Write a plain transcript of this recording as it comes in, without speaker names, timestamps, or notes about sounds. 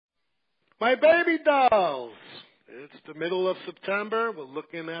My baby dolls. It's the middle of September. We're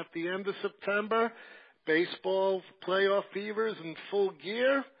looking at the end of September. Baseball playoff fevers in full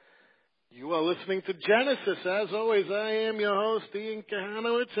gear. You are listening to Genesis. As always, I am your host, Ian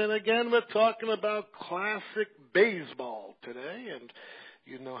Kahanowitz, and again, we're talking about classic baseball today. And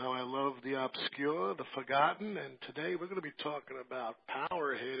you know how I love the obscure, the forgotten, and today we're going to be talking about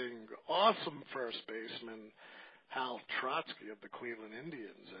power-hitting, awesome first baseman Hal Trotsky of the Cleveland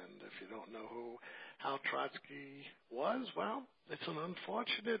Indians. And if you don't know who Hal Trotsky was, well, it's an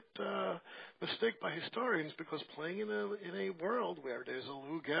unfortunate mistake by historians, because playing in a world where there's a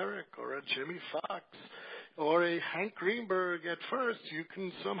Lou Gehrig or a Jimmy Fox or a Hank Greenberg at first, you can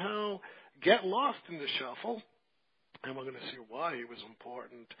somehow get lost in the shuffle. And we're going to see why he was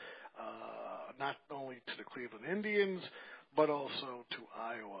important, not only to the Cleveland Indians, but also to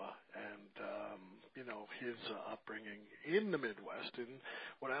Iowa and, his upbringing in the Midwest, in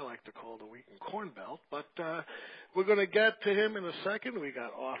what I like to call the wheat and corn belt. But we're going to get to him in a second. We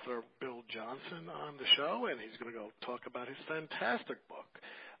got author Bill Johnson on the show, and he's going to go talk about his fantastic book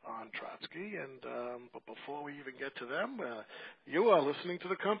on Trotsky. And but before we even get to them, you are listening to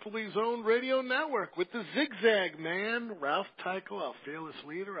the Comfortably Zoned Radio Network with the Zigzag Man, Ralph Tycho, our fearless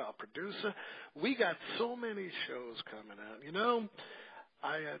leader, our producer. We got so many shows coming out. You know,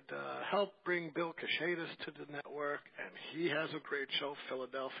 I had helped bring Bill Kashadas to the network, and he has a great show,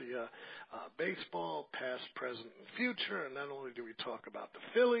 Philadelphia Baseball, Past, Present, and Future. And not only do we talk about the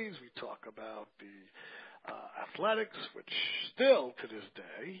Phillies, we talk about the Athletics, which still to this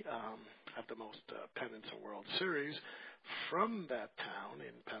day have the most pennants in World Series from that town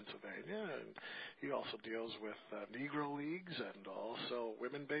in Pennsylvania. And he also deals with Negro Leagues and also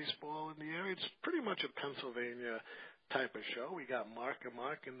women baseball in the area. It's pretty much a Pennsylvania type of show. We got Mark and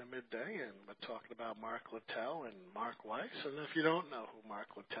Mark in the midday, and we're talking about Mark Littell and Mark Weiss. And if you don't know who Mark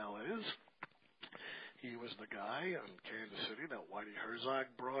Littell is, he was the guy on Kansas City that Whitey Herzog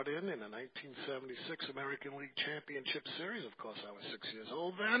brought in the 1976 American League Championship Series. Of course, I was 6 years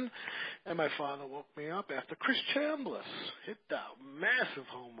old then, and my father woke me up after Chris Chambliss hit that massive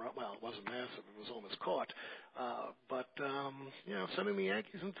home run. Well, it wasn't massive. It was almost caught. Sending the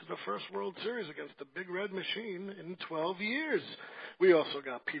Yankees into the first World Series against the Big Red Machine in 12 years. We also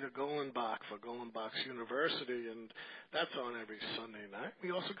got Peter Golenbach for Golenbach's University, and that's on every Sunday night.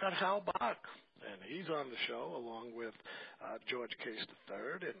 We also got Hal Bach, and he's on the show along with George Case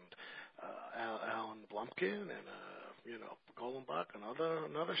III and Alan Blumkin and Golenbach,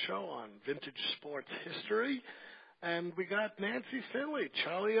 another show on vintage sports history. And we got Nancy Finley,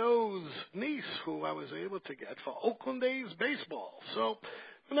 Charlie O's niece, who I was able to get for Oakland A's baseball. So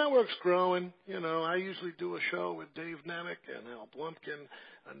the network's growing. I usually do a show with Dave Nemec and Al Blumkin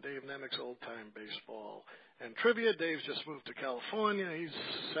on Dave Nemec's old-time baseball and trivia. Dave's just moved to California. He's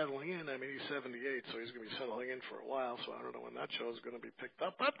settling in. He's 78, so he's going to be settling in for a while, so I don't know when that show is going to be picked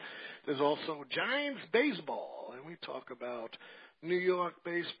up. But there's also Giants baseball, and we talk about New York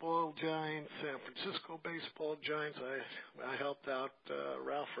baseball Giants, San Francisco baseball Giants. I helped out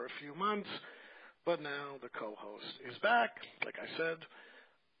Ralph for a few months, but now the co-host is back. Like I said,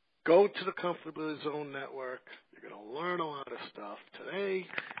 go to the Comfortably Zoned Network. You're going to learn a lot of stuff. Today,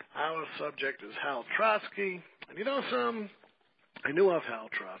 our subject is Hal Trotsky. And you know something? I knew of Hal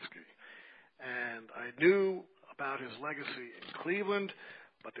Trotsky, and I knew about his legacy in Cleveland,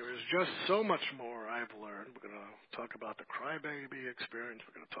 but there is just so much more I've learned. We're going to talk about the crybaby experience.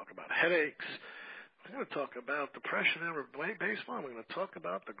 We're going to talk about headaches. We're going to talk about depression in baseball. We're going to talk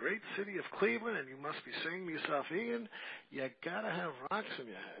about the great city of Cleveland. And you must be saying to yourself, Ian, you got to have rocks in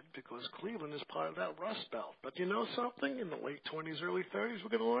your head because Cleveland is part of that Rust Belt. But you know something? In the late 20s, early 30s,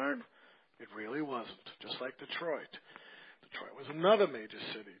 we're going to learn it really wasn't, just like Detroit. Detroit was another major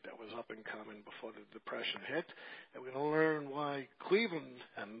city that was up and coming before the Depression hit. And we're going to learn why Cleveland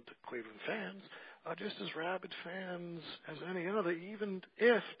and Cleveland fans are just as rabid fans as any other, even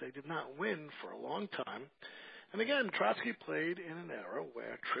if they did not win for a long time. And again, Trotsky played in an era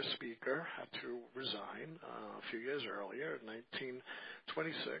where Tris Speaker had to resign a few years earlier, in 1926.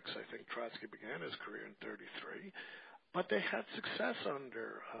 I think Trotsky began his career in 33. But they had success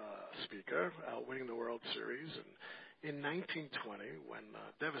under Speaker, winning the World Series. And in 1920, when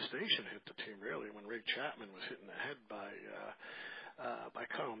devastation hit the team, really, when Ray Chapman was hit in the head by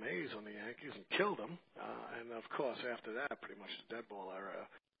Carl Mays on the Yankees and killed him, and of course after that, pretty much the dead ball era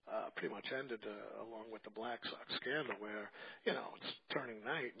pretty much ended along with the Black Sox scandal, where it's turning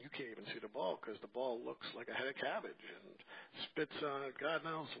night and you can't even see the ball because the ball looks like a head of cabbage and spits on it. God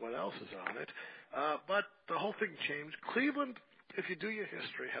knows what else is on it. But the whole thing changed. Cleveland, if you do your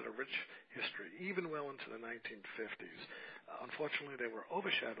history, had a rich history, even well into the 1950s. Unfortunately, they were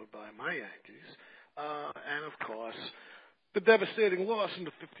overshadowed by my Yankees. And, of course, the devastating loss in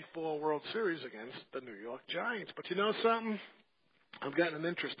the '54 World Series against the New York Giants. But you know something? I've gotten an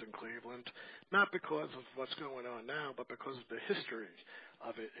interest in Cleveland, not because of what's going on now, but because of the history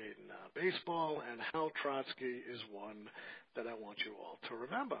of it in baseball, and Hal Trotsky is one that I want you all to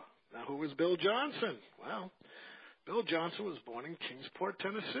remember. Now, who is Bill Johnson? Well, Bill Johnson was born in Kingsport,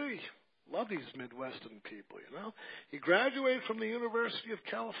 Tennessee. Love these Midwestern people, you know. He graduated from the University of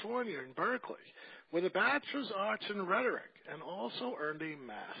California in Berkeley with a bachelor's arts in rhetoric and also earned a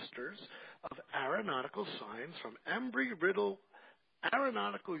master's of aeronautical science from Embry-Riddle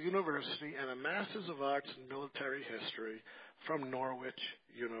Aeronautical University and a master's of arts in military history from Norwich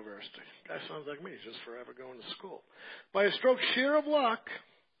University. Guy sounds like me, just forever going to school. By a stroke sheer of luck,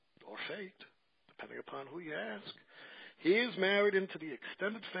 or fate, depending upon who you ask, he is married into the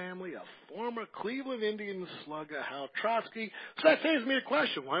extended family of former Cleveland Indians slugger Hal Trotsky. So that saves me a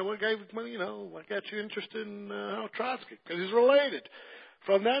question. What got you interested in Hal Trotsky? Because he's related.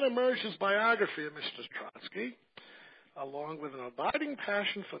 From that emerged his biography of Mr. Trotsky, along with an abiding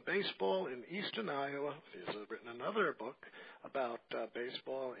passion for baseball in eastern Iowa. He's written another book about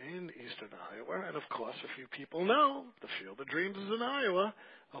baseball in eastern Iowa. And, of course, a few people know the Field of Dreams is in Iowa,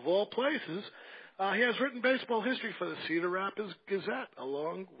 of all places. He has written baseball history for the Cedar Rapids Gazette,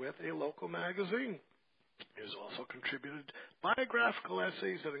 along with a local magazine. He has also contributed biographical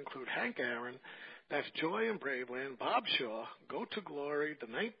essays that include Hank Aaron, That's Joy in Braveland, Bob Shaw, Go to Glory, the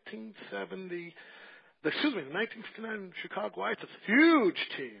 1959 Chicago White Sox, huge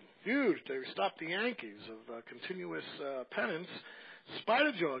team, huge. They stopped the Yankees of continuous pennants.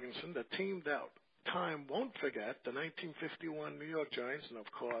 Spider Jorgensen, the team that time won't forget, the 1951 New York Giants, and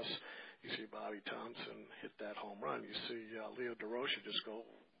of course, you see Bobby Thompson hit that home run. You see Leo DeRocha just go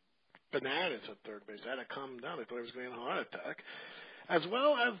bananas at third base. That had calmed down. They thought he was going to have a heart attack. As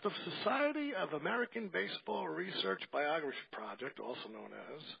well as the Society of American Baseball Research Biography Project, also known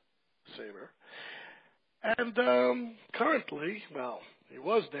as SABR. And currently, well, he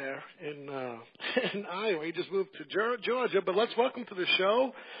was there in Iowa. He just moved to Georgia. But let's welcome to the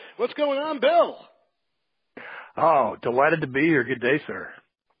show. What's going on, Bill? Oh, delighted to be here. Good day, sir.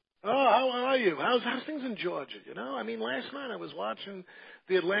 Oh, how are you? How's things in Georgia? You know, I mean, last night I was watching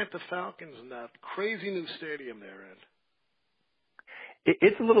the Atlanta Falcons in that crazy new stadium they're in.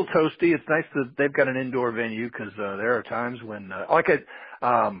 It's a little toasty. It's nice that they've got an indoor venue because there are times when, I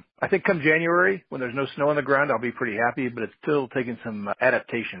think come January, when there's no snow on the ground, I'll be pretty happy, but it's still taking some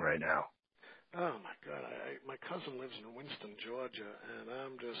adaptation right now. Oh, my God. My cousin lives in Winston, Georgia, and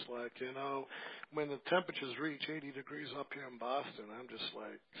I'm just like, you know, when the temperatures reach 80 degrees up here in Boston, I'm just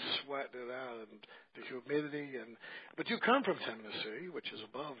like sweating it out, and the humidity. But you come from Tennessee, which is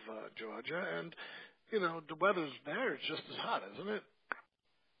above Georgia, and, you know, the weather's there. It's just as hot, isn't it?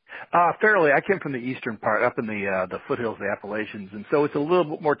 Fairly. I came from the eastern part, up in the foothills, the Appalachians, and so it's a little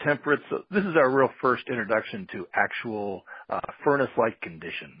bit more temperate. So this is our real first introduction to actual furnace-like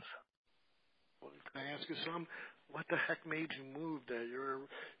conditions. Well, can I ask you something? What the heck made you move there?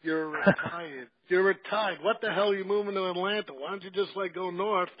 You're retired. You're retired. What the hell are you moving to Atlanta? Why don't you just like go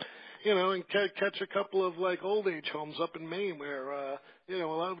north, you know, and catch a couple of like old age homes up in Maine, where you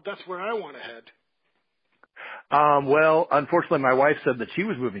know, that's where I want to head. Well, unfortunately, my wife said that she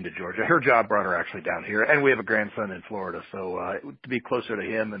was moving to Georgia. Her job brought her actually down here, and we have a grandson in Florida, so to be closer to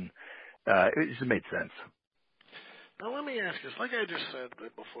him, and it just made sense. Now, let me ask you, like I just said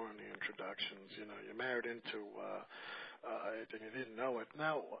before in the introductions, you know, you're married into and you didn't know it.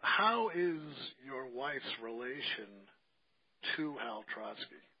 Now, how is your wife's relation to Hal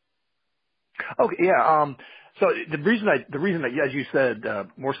Trotsky? Okay, yeah. So the reason that, as you said,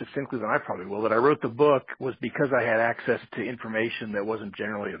 more succinctly than I probably will, that I wrote the book was because I had access to information that wasn't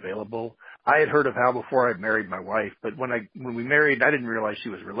generally available. I had heard of Hal before I married my wife, but when we married, I didn't realize she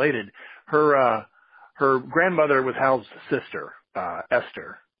was related. Her grandmother was Hal's sister,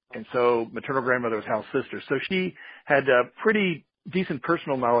 Esther, and so maternal grandmother was Hal's sister. So she had pretty decent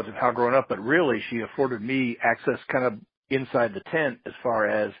personal knowledge of Hal growing up, but really she afforded me access kind of inside the tent as far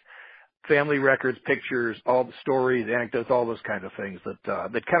as family records, pictures, all the stories, anecdotes, all those kinds of things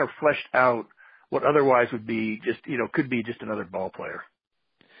that kind of fleshed out what otherwise would be just, you know, could be just another ball player.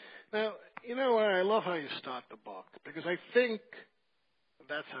 Now, you know, I love how you start the book, because I think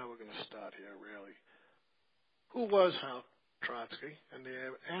that's how we're going to start here, really. Who was Hal Trotsky? And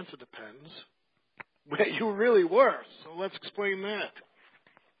the answer depends where you really were. So let's explain that.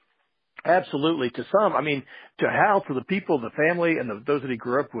 Absolutely. To some, I mean, to Hal, to the people, the family, and those that he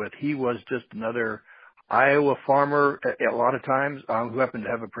grew up with, he was just another Iowa farmer a lot of times who happened to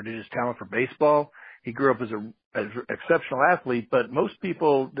have a prodigious talent for baseball. He grew up as an exceptional athlete, but most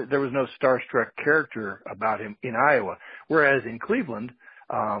people, there was no starstruck character about him in Iowa. Whereas in Cleveland,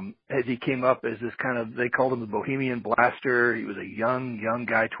 as he came up as this kind of, they called him the Bohemian Blaster. He was a young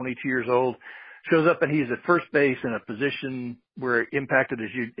guy, 22 years old, shows up and he's at first base in a position where impacted,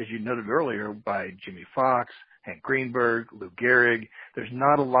 as you noted earlier, by Jimmy Fox, Hank Greenberg, Lou Gehrig. There's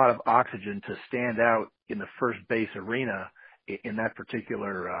not a lot of oxygen to stand out in the first base arena in that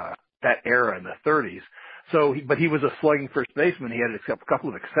particular, that era in the 30s. So, but he was a slugging first baseman. He had a couple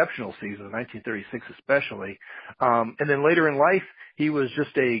of exceptional seasons, 1936 especially. And then later in life, he was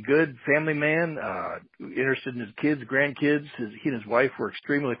just a good family man, interested in his kids, grandkids. He and his wife were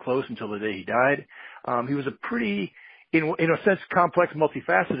extremely close until the day he died. He was a pretty, in a sense, complex,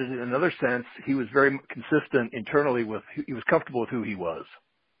 multifaceted. In another sense, he was very consistent internally he was comfortable with who he was.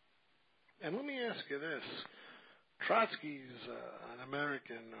 And let me ask you this. Trotsky's an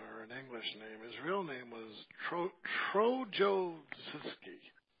American or an English name. His real name was Trojovsky.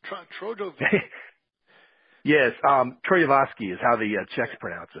 Yes, Trojovsky is how the Czechs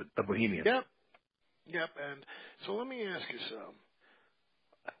pronounce it, the Bohemian. Yep. And so let me ask you something.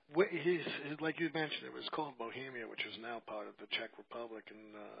 Like you mentioned, it was called Bohemia, which is now part of the Czech Republic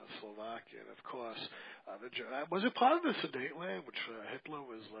and Slovakia. And of course, was it part of the Sudetenland, which Hitler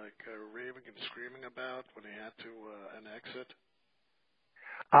was like raving and screaming about when he had to annex it?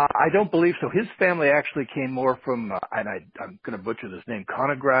 I don't believe so. His family actually came more from, and I'm going to butcher this name,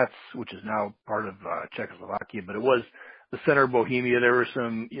 Konogratz, which is now part of Czechoslovakia, but it was the center of Bohemia. There were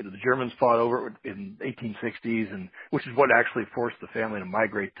some, the Germans fought over it in 1860s, and which is what actually forced the family to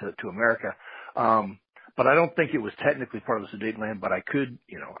migrate to America. But I don't think it was technically part of the Sudetenland, but I could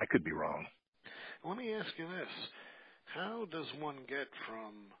be wrong. Let me ask you this. How does one get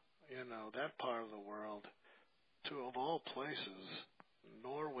from, that part of the world to, of all places,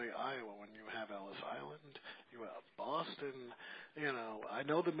 Norway, Iowa, when you have Ellis Island, you have Boston, I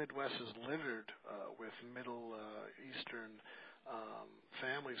know the Midwest is littered with Middle Eastern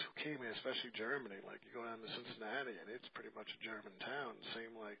families who came here, especially Germany. Like you go down to Cincinnati and it's pretty much a German town.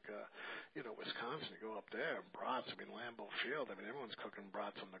 Same like, Wisconsin, you go up there, brats, Lambeau Field, everyone's cooking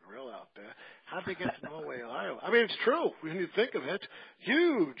brats on the grill out there. How'd they get to Norway, Iowa? It's true when you think of it.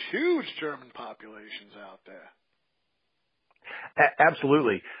 Huge German populations out there.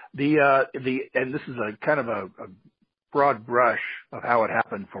 Absolutely. And this is a kind of a broad brush of how it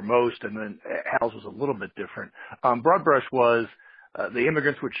happened for most, and then Hal's was a little bit different. Broad brush was the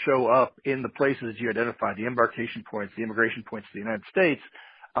immigrants would show up in the places that you identified, the embarkation points, the immigration points to the United States.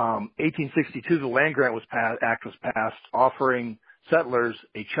 1862, the Land Grant Act was passed, offering settlers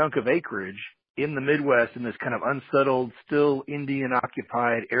a chunk of acreage in the Midwest in this kind of unsettled, still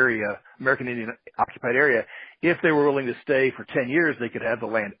Indian-occupied area, American Indian-occupied area. If they were willing to stay for 10 years, they could have the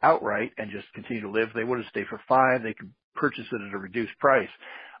land outright and just continue to live. If they wanted to stay for 5, they could purchase it at a reduced price.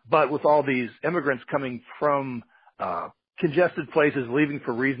 But with all these immigrants coming from congested places, leaving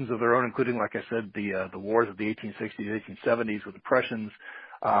for reasons of their own, including, like I said, the wars of the 1860s, 1870s with the Prussians,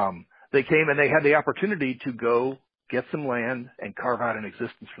 they came and they had the opportunity to go get some land and carve out an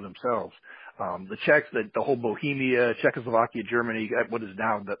existence for themselves. The Czechs, the whole Bohemia, Czechoslovakia, Germany, what is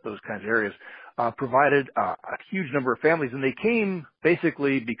now those kinds of areas, provided a huge number of families, and they came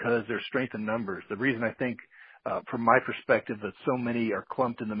basically because there's strength in numbers. The reason I think, from my perspective, that so many are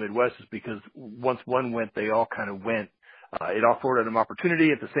clumped in the Midwest is because once one went, they all kind of went. It afforded them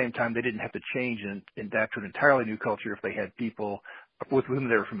opportunity. At the same time, they didn't have to change and adapt to an entirely new culture if they had people with whom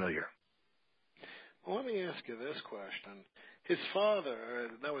they were familiar. Well, let me ask you this question. His father,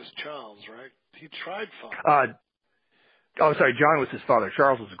 that was Charles, right? He tried farming. Sorry, John was his father.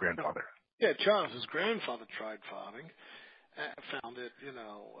 Charles was his grandfather. Yeah, Charles, his grandfather tried farming. Found it,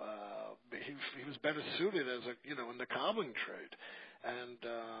 he was better suited as in the cobbling trade. And,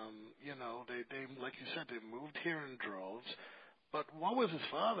 they, like you said, they moved here in droves. But what was his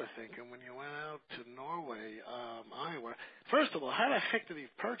father thinking when you went out to Norway, Iowa? First of all, how the heck did he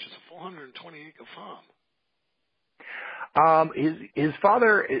purchase a 420-acre farm? His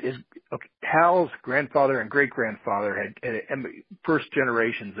father, Hal's grandfather and great-grandfather had first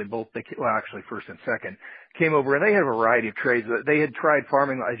generations. Actually first and second, came over and they had a variety of trades. They had tried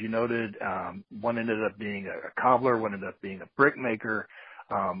farming, as you noted. One ended up being a cobbler, one ended up being a brickmaker.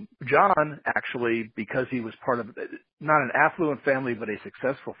 John, actually, because he was part of not an affluent family, but a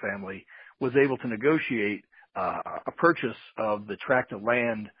successful family, was able to negotiate a purchase of the tract of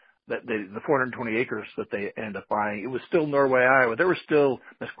land that the 420 acres that they ended up buying. It was still Norway, Iowa. There were still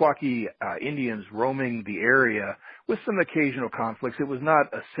Meskwaki Indians roaming the area with some occasional conflicts. It was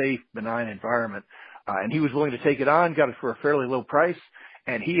not a safe, benign environment. And he was willing to take it on, got it for a fairly low price,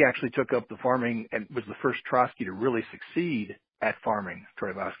 And he actually took up the farming and was the first Trotsky to really succeed at farming,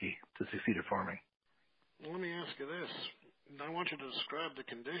 Trotsky, to succeed at farming. Let me ask you this. I want you to describe the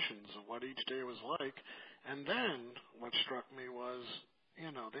conditions of what each day was like. And then what struck me was,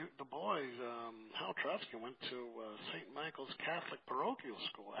 the boys, Hal Trotsky went to St. Michael's Catholic Parochial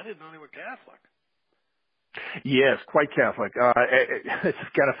School. I didn't know they were Catholic. Yes, quite Catholic. It's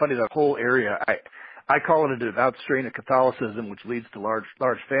kind of funny, that whole area. I call it a devout strain of Catholicism, which leads to large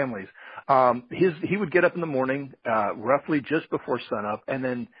families. He would get up in the morning, roughly just before sunup, and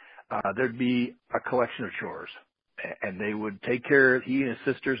then there'd be a collection of chores, and they would take care. He and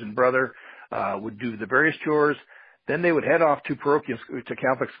his sisters and brother would do the various chores. Then they would head off to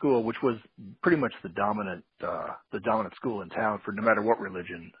Catholic school, which was pretty much the dominant school in town for no matter what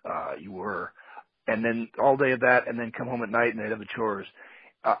religion you were. And then all day of that, and then come home at night and they'd have the chores.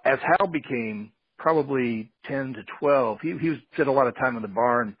 As Hal became probably 10 to 12, he spent a lot of time in the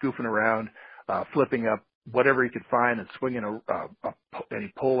barn goofing around, flipping up whatever he could find and swinging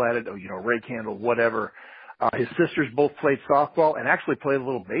any pole at it, or, rake handle, whatever. His sisters both played softball and actually played a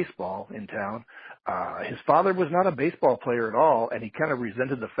little baseball in town. His father was not a baseball player at all, and he kind of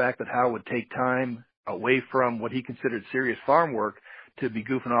resented the fact that Hal would take time away from what he considered serious farm work to be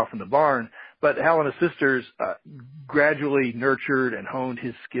goofing off in the barn. But Hal and his sisters gradually nurtured and honed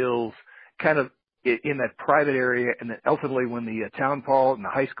his skills kind of in that private area. And then ultimately, when the town ball and the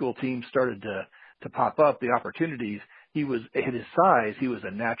high school team started to pop up, the opportunities, at his size, he was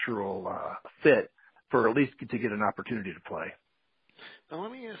a natural fit for at least to get an opportunity to play. Now,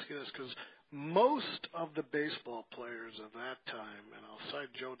 let me ask you this, because most of the baseball players of that time, and I'll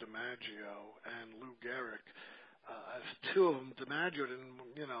cite Joe DiMaggio and Lou Gehrig, as two of them. DiMaggio didn't,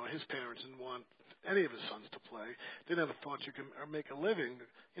 his parents didn't want any of his sons to play. They never thought you could make a living,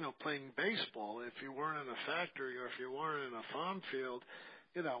 playing baseball if you weren't in a factory or if you weren't in a farm field,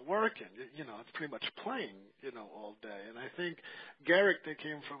 working. It's pretty much playing, all day. And I think Gehrig, they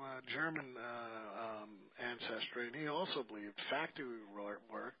came from a German ancestry, and he also believed factory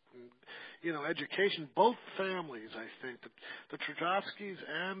work, and, education. Both families, I think, the Trotsky's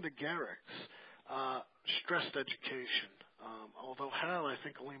and the Gehrigs, stressed education, although Hal, I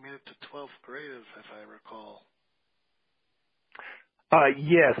think, only made it to 12th grade, if I recall.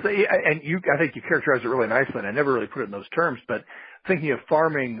 Yes, and I think you characterized it really nicely, and I never really put it in those terms, but thinking of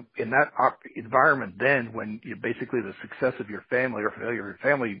farming in that environment then, when basically the success of your family or failure of your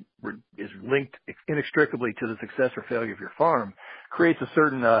family is linked inextricably to the success or failure of your farm, creates a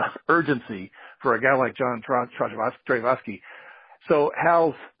certain urgency for a guy like John Trotsky. So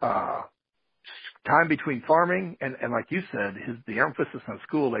Hal's time between farming and like you said, the emphasis on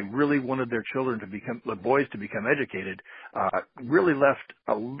school, they really wanted their boys to become educated, really left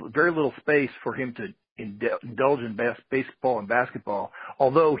very little space for him to indulge in baseball and basketball.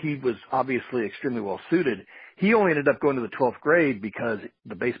 Although he was obviously extremely well suited, he only ended up going to the 12th grade because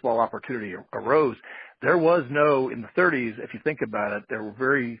the baseball opportunity arose. There was in the 30s, if you think about it, there were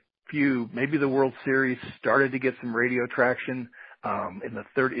very few, maybe the World Series started to get some radio traction, in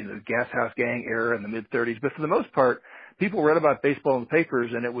the Gas House Gang era in the mid-30s. But for the most part, people read about baseball in the papers,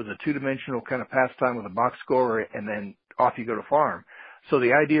 and it was a two-dimensional kind of pastime with a box score, and then off you go to farm. So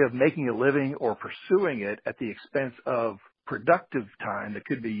the idea of making a living or pursuing it at the expense of productive time that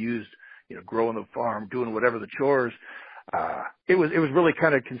could be used, growing the farm, doing whatever the chores, it was really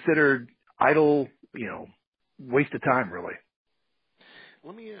kind of considered idle, waste of time, really.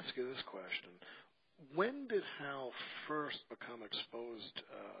 Let me ask you this question. When did Hal first become exposed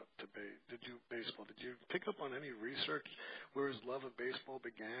to baseball? Did you pick up on any research where his love of baseball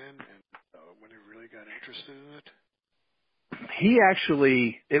began and when he really got interested in it? He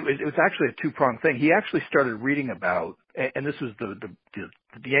actually, it was actually a two-pronged thing. He actually started reading about, and this was the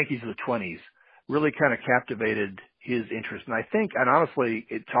Yankees of the 20s, really kind of captivated his interest. And I think, and honestly,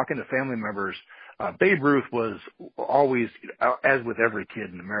 talking to family members, Babe Ruth was always, as with every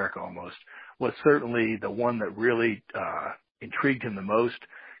kid in America almost, was certainly the one that really intrigued him the most,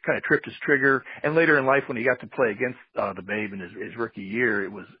 kind of tripped his trigger. And later in life, when he got to play against the Babe in his rookie year,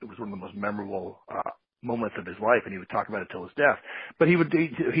 it was one of the most memorable moments of his life, and he would talk about it till his death. But he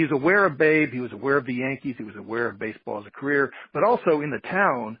was aware of Babe, he was aware of the Yankees, he was aware of baseball as a career, but also in the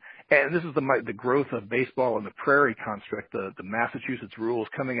town. And this is the growth of baseball in the prairie construct, the Massachusetts rules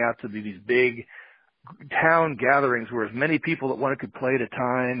coming out to be these big town gatherings where as many people that one could play at a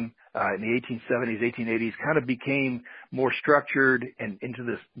time in the 1870s, 1880s kind of became more structured and into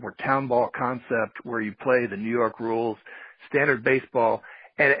this more town ball concept where you play the New York rules, standard baseball.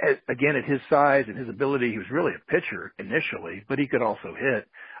 And again, at his size and his ability, he was really a pitcher initially, but he could also hit.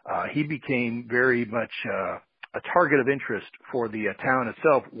 He became very much a target of interest for the town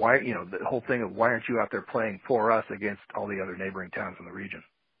itself. Why, the whole thing of why aren't you out there playing for us against all the other neighboring towns in the region?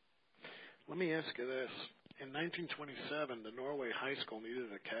 Let me ask you this. In 1927, the Norway High School needed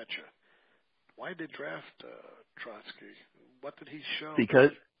a catcher. Why did they draft Trotsky? What did he show?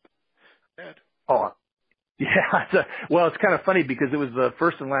 Because, Ed? oh, yeah, it's kind of funny because it was the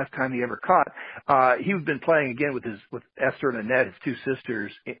first and last time he ever caught. He'd been playing again with Esther and Annette, his two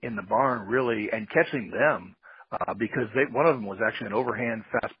sisters, in the barn, really, and catching them, because one of them was actually an overhand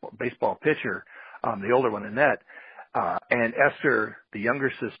baseball pitcher, the older one, Annette, and Esther, the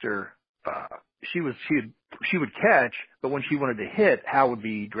younger sister, she would catch, but when she wanted to hit, Hal would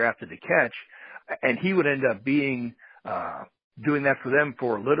be drafted to catch, and he would end up being, doing that for them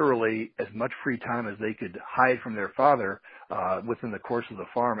for literally as much free time as they could hide from their father within the course of the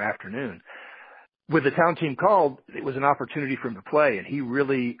farm afternoon. With the town team called, it was an opportunity for him to play, and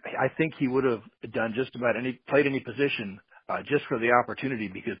I think he would have done just about played any position just for the opportunity,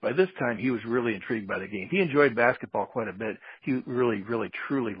 because by this time he was really intrigued by the game. He enjoyed basketball quite a bit. He really, really,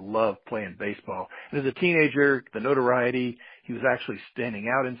 truly loved playing baseball. And as a teenager, the notoriety, he was actually standing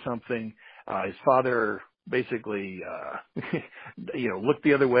out in something. His father basically, looked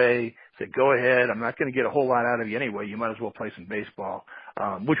the other way, said, go ahead. I'm not going to get a whole lot out of you anyway. You might as well play some baseball,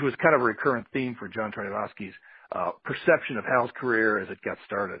 which was kind of a recurrent theme for John Trotsky's perception of Hal's career as it got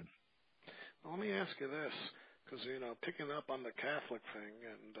started. Well, let me ask you this, because, picking up on the Catholic thing,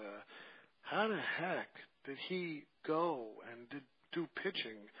 and how the heck did he go and do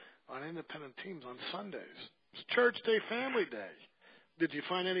pitching on independent teams on Sundays? It's Church Day, Family Day. Did you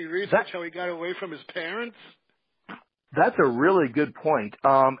find any research how he got away from his parents? That's a really good point.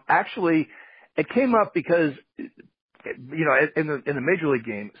 Actually, it came up because, in the Major League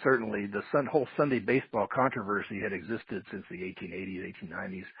game, certainly the whole Sunday baseball controversy had existed since the 1880s,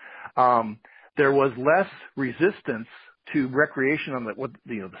 1890s. There was less resistance to recreation on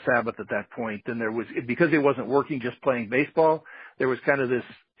the Sabbath at that point than there was, because it wasn't working just playing baseball. There was kind of this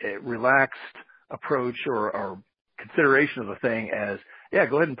relaxed approach or consideration of the thing as, yeah,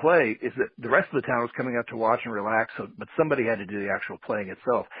 go ahead and play. Is that the rest of the town was coming out to watch and relax, but somebody had to do the actual playing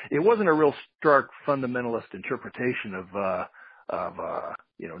itself. It wasn't a real stark fundamentalist interpretation of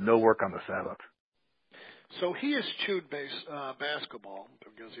no work on the Sabbath. So he eschewed basketball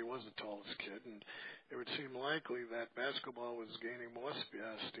because he was the tallest kid, and it would seem likely that basketball was gaining more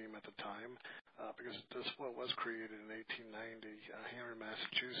steam at the time because the sport was created in 1890 here in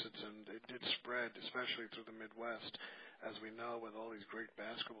Massachusetts, and it did spread, especially through the Midwest, as we know, with all these great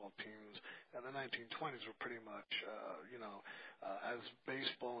basketball teams. And the 1920s were pretty much, as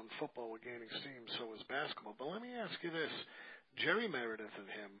baseball and football were gaining steam, so was basketball. But let me ask you this. Jerry Meredith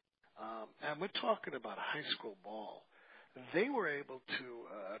and him, and we're talking about high school ball, they were able to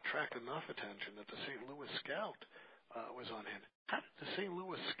attract enough attention that the St. Louis Scout was on hand. How did the St.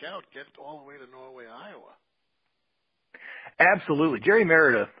 Louis Scout get all the way to Norway, Iowa? Absolutely. Jerry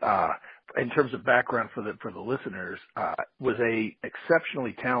Meredith, in terms of background for the listeners, was a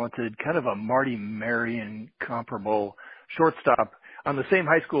exceptionally talented, kind of a Marty Marion comparable shortstop on the same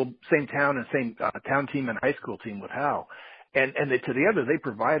high school, same town, and same town team and high school team with Hal. And together they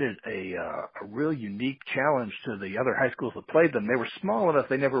provided a real unique challenge to the other high schools that played them. They were small enough;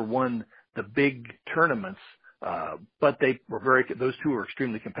 they never won the big tournaments, but those two were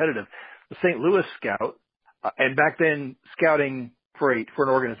extremely competitive. The St. Louis Scout, and back then scouting for an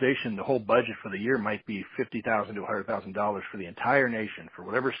organization, the whole budget for the year might be $50,000 to $100,000 for the entire nation for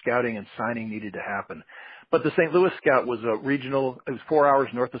whatever scouting and signing needed to happen. But the St. Louis Scout was a regional. It was 4 hours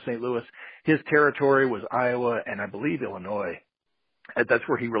north of St. Louis. His territory was Iowa and I believe Illinois. And that's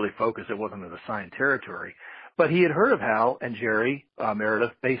where he really focused. It wasn't an assigned territory. But he had heard of Hal and Jerry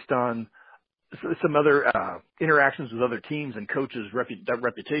Meredith based on some other interactions with other teams and coaches'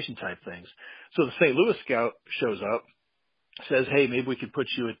 reputation type things. So the St. Louis Scout shows up, says, hey, maybe we could put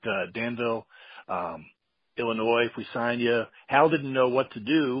you at Danville, Illinois, if we sign you. Hal didn't know what to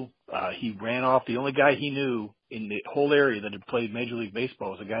do. He ran off. The only guy he knew in the whole area that had played Major League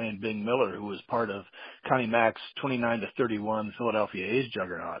Baseball was a guy named Bing Miller, who was part of Connie Mack's 29-31 Philadelphia A's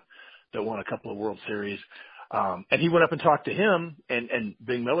juggernaut that won a couple of World Series. And he went up and talked to him, and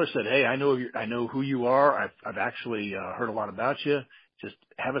Bing Miller said, hey, I know who you are. I've actually heard a lot about you. Just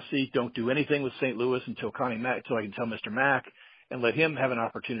have a seat. Don't do anything with St. Louis until I can tell Mr. Mack, and let him have an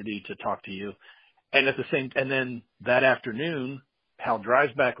opportunity to talk to you. And then that afternoon, Hal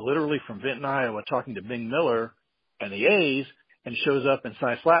drives back literally from Vinton, Iowa, talking to Bing Miller and the A's, and shows up, and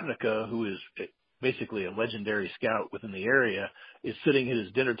Cy Slapnicka, who is basically a legendary scout within the area, is sitting at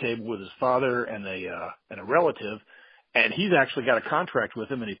his dinner table with his father and a relative, And he's actually got a contract with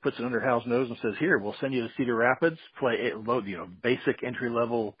him, and he puts it under Hal's nose and says, here, we'll send you to Cedar Rapids, play basic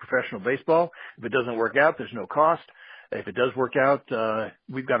entry-level professional baseball. If it doesn't work out, there's no cost. If it does work out,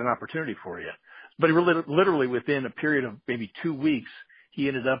 we've got an opportunity for you. But he literally within a period of maybe 2 weeks, he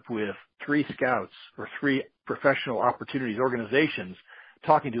ended up with 3 scouts or 3 professional opportunities, organizations,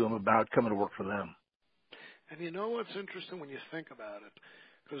 talking to him about coming to work for them. And you know what's interesting when you think about it?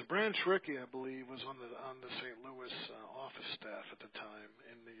 Because Branch Rickey, I believe, was on the St. Louis office staff at the time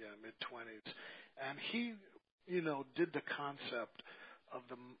in the mid-20s. And he, did the concept of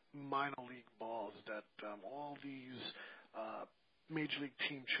the minor league balls that all these major league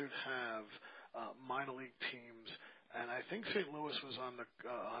teams should have minor league teams. And I think St. Louis was on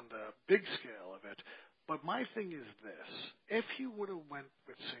the big scale of it. But my thing is this. If he would have went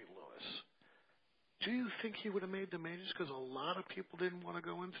with St. Louis, do you think he would have made the majors? Because a lot of people didn't want to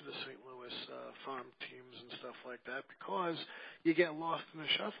go into the St. Louis farm teams and stuff like that because you get lost in the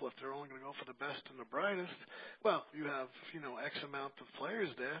shuffle. If they're only going to go for the best and the brightest, well, you have, X amount of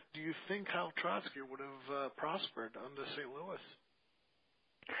players there. Do you think Hal Trotsky would have prospered under St. Louis?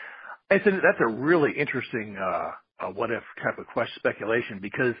 That's a really interesting what-if type of question speculation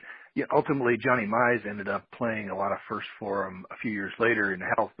because ultimately Johnny Mize ended up playing a lot of first for him a few years later in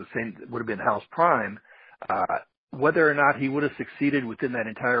would have been Hal's prime. Whether or not he would have succeeded within that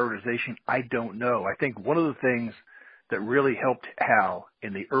entire organization, I don't know. I think one of the things that really helped Hal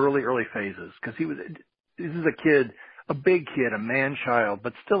in the early phases, because this is a kid, a big kid, a man-child,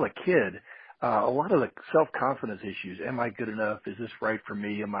 but still a kid. A lot of the self-confidence issues. Am I good enough? Is this right for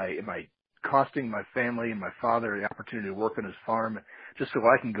me? Am I costing my family and my father the opportunity to work on his farm just so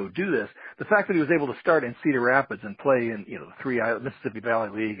I can go do this? The fact that he was able to start in Cedar Rapids and play in, the Mississippi Valley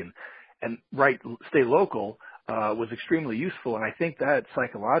League and stay local, was extremely useful. And I think that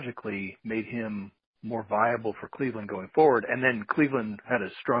psychologically made him more viable for Cleveland going forward. And then Cleveland had a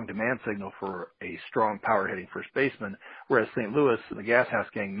strong demand signal for a strong power hitting first baseman, whereas St. Louis, the Gas House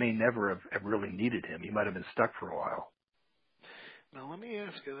Gang, may never have really needed him. He might have been stuck for a while. Now let me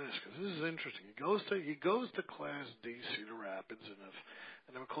ask you this, because this is interesting. He goes to Class D Cedar Rapids, and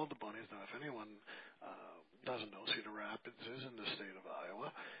they were called the Bunnies. Now, if anyone doesn't know, Cedar Rapids is in the state of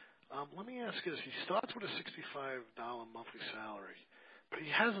Iowa. Let me ask you this: he starts with a $65 monthly salary. But he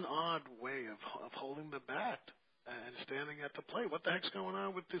has an odd way of holding the bat and standing at the plate. What the heck's going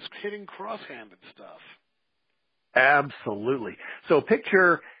on with this hitting cross-handed stuff? Absolutely. So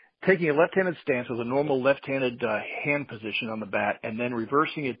picture taking a left-handed stance with a normal left-handed hand position on the bat and then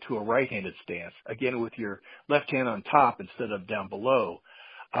reversing it to a right-handed stance, again with your left hand on top instead of down below.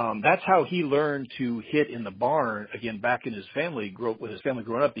 That's how he learned to hit in the barn, again, back in his family, with his family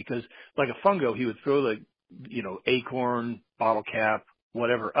growing up, because like a fungo, he would throw the, acorn, bottle cap,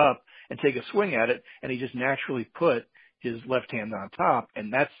 whatever up and take a swing at it, and he just naturally put his left hand on top,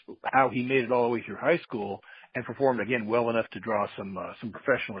 and that's how he made it all the way through high school and performed, again, well enough to draw some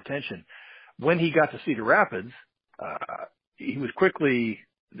professional attention. When he got to Cedar Rapids, he was quickly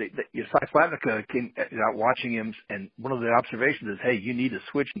Cy Slatnica came out watching him, and one of the observations is, hey, you need to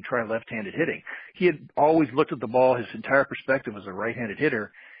switch and try left-handed hitting. He had always looked at the ball, his entire perspective was a right-handed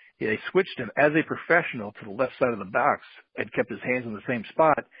hitter. They switched him as a professional to the left side of the box and kept his hands in the same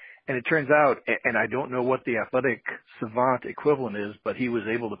spot. And it turns out, and I don't know what the athletic savant equivalent is, but he was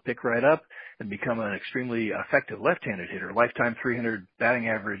able to pick right up and become an extremely effective left-handed hitter, lifetime 300 batting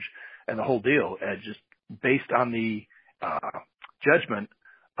average and the whole deal, just based on the judgment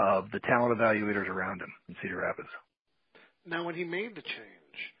of the talent evaluators around him in Cedar Rapids. Now, when he made the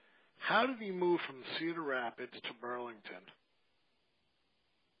change, how did he move from Cedar Rapids to Burlington?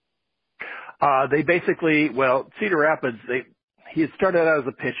 Cedar Rapids, he had started out as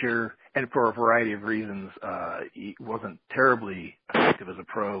a pitcher, and for a variety of reasons, he wasn't terribly effective as a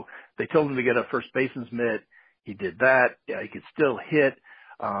pro. They told him to get a first baseman's mitt. He did that. Yeah, he could still hit.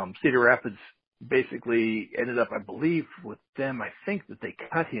 Cedar Rapids basically ended up, I believe, with them. I think that they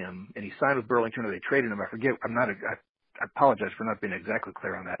cut him, and he signed with Burlington, or they traded him. I forget. I apologize for not being exactly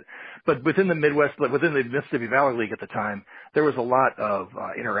clear on that. But within the Midwest, within the Mississippi Valley League at the time, there was a lot of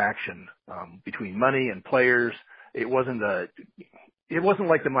interaction between money and players. It wasn't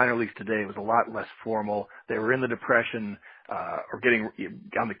like the minor leagues today. It was a lot less formal. They were in the Depression or getting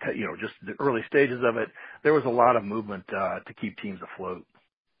on the just the early stages of it. There was a lot of movement to keep teams afloat.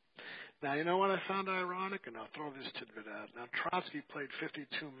 Now, you know what I found ironic? And I'll throw this tidbit out. Now, Trotsky played 52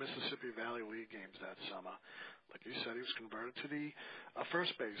 Mississippi Valley League games that summer. Like you said, he was converted to the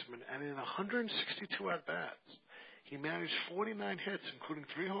first baseman. And in 162 at-bats, he managed 49 hits, including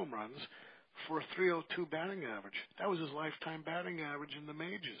 3 home runs, for a .302 batting average. That was his lifetime batting average in the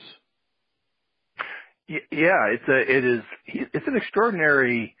majors. It's an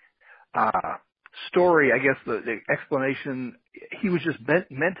extraordinary story. I guess the explanation, he was just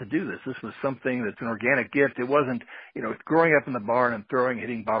meant to do this. This was something that's an organic gift. It wasn't, growing up in the barn and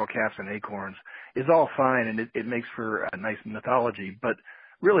hitting bottle caps and acorns is all fine, and it makes for a nice mythology. But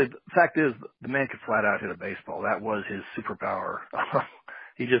really, the fact is, the man could flat out hit a baseball. That was his superpower.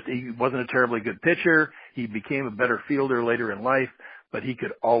 He wasn't a terribly good pitcher. He became a better fielder later in life, but he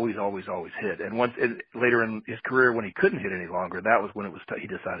could always hit. And later in his career, when he couldn't hit any longer, that was when he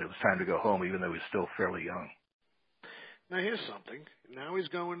decided it was time to go home, even though he was still fairly young. Now here's something. Now he's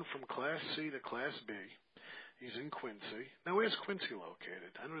going from Class C to Class B. He's in Quincy. Now where's Quincy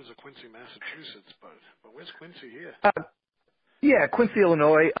located? I know there's a Quincy, Massachusetts, but where's Quincy here? Yeah, Quincy,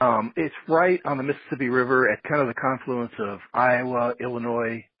 Illinois. It's right on the Mississippi River at kind of the confluence of Iowa,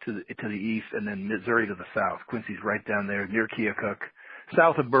 Illinois to the east, and then Missouri to the south. Quincy's right down there near Keokuk,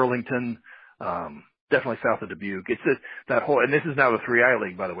 south of Burlington, definitely south of Dubuque. It's that whole, and this is now the 3I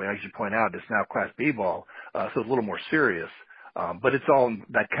League, by the way. I should point out it's now Class B ball, so it's a little more serious. But it's all in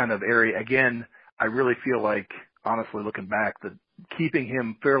that kind of area. Again, I really feel like, honestly, looking back, that keeping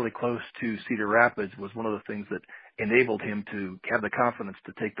him fairly close to Cedar Rapids was one of the things that enabled him to have the confidence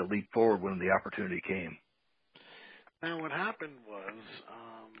to take the leap forward when the opportunity came. Now what happened was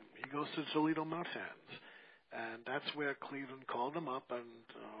he goes to Toledo Mud Hens, and that's where Cleveland called him up, and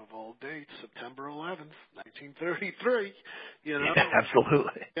of all dates, September 11th, 1933. Yeah,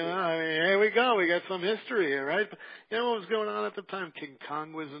 absolutely. I mean, here we go. We got some history here, right? But you know what was going on at the time? King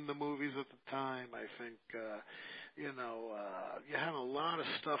Kong was in the movies at the time. I think, you had a lot of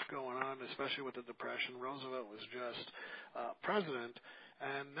stuff going on, especially with the Depression. Roosevelt was just president.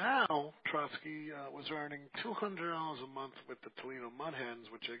 And now Trotsky was earning $200 a month with the Toledo Mud Hens,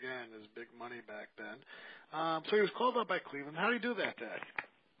 which, again, is big money back then. So he was called up by Cleveland. How did he do that, Dad?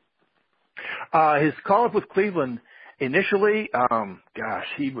 His call-up with Cleveland, initially,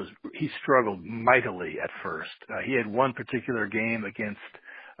 he struggled mightily at first. He had one particular game against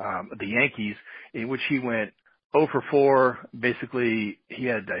the Yankees in which he went 0 for 4. Basically, he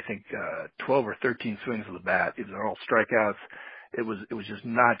had, I think, 12 or 13 swings of the bat. These are all strikeouts. It was just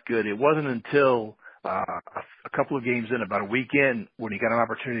not good. It wasn't until a couple of games in, about a week in, when he got an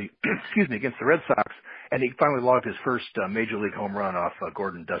opportunity, against the Red Sox, and he finally logged his first major league home run off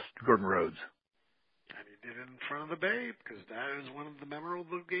Gordon Rhodes. And he did it in front of the Babe, because that is one of the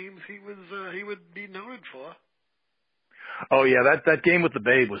memorable games he would be noted for. Oh yeah, that game with the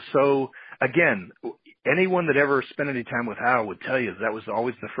Babe was so. Again, anyone that ever spent any time with Hal would tell you that was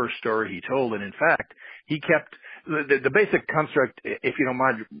always the first story he told, and in fact, he kept the basic construct. If you don't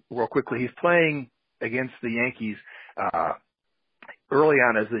mind, real quickly, he's playing against the Yankees early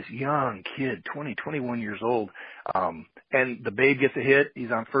on as this young kid, 20, 21 years old, and the Babe gets a hit.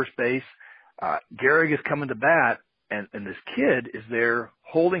 He's on first base. Gehrig is coming to bat, and this kid is there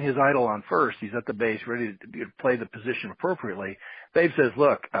holding his idol on first. He's at the base, ready to play the position appropriately. Babe says,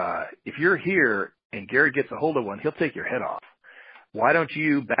 look, if you're here and Gehrig gets a hold of one, he'll take your head off. Why don't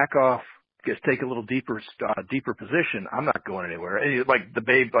you back off, just take a little deeper position? I'm not going anywhere. And like the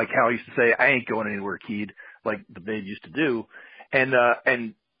Babe, like Hal used to say, I ain't going anywhere, kid, like the Babe used to do, and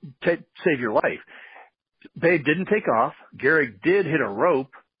save your life. Babe didn't take off. Gehrig did hit a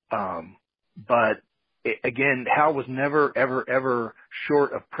rope, but again, Hal was never, ever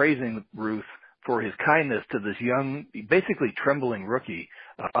short of praising Ruth for his kindness to this young, basically trembling rookie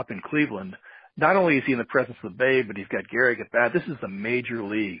up in Cleveland. Not only is he in the presence of the Babe, but he's got Gehrig at bat. This is the major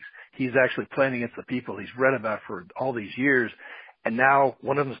leagues. He's actually playing against the people he's read about for all these years. And now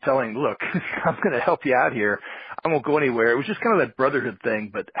one of them is telling him, look, I'm going to help you out here. I won't go anywhere. It was just kind of that brotherhood thing,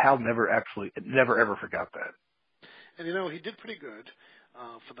 but Hal never ever forgot that. And, he did pretty good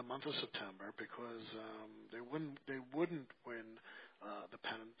for the month of September because they wouldn't win the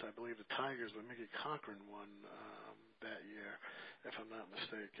pennant. I believe the Tigers, but Mickey Cochran won that year, if I'm not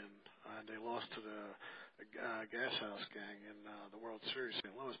mistaken. And they lost to the Gas House Gang in the World Series,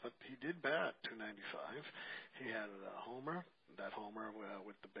 St. Louis. But he did bat .295. He had a homer,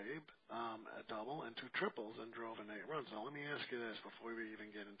 with the Babe, a double, and 2 triples, and drove in 8 runs. Now, let me ask you this before we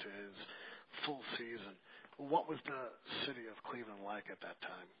even get into his full season. What was the city of Cleveland like at that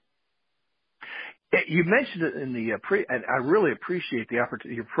time? You mentioned it in the and I really appreciate the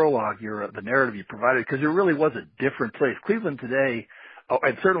opportunity, your prologue, the narrative you provided, because it really was a different place. Cleveland today,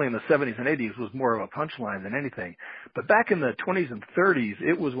 and certainly in the 70s and 80s, was more of a punchline than anything. But back in the 20s and 30s,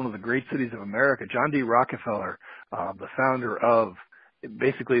 it was one of the great cities of America. John D. Rockefeller, the founder of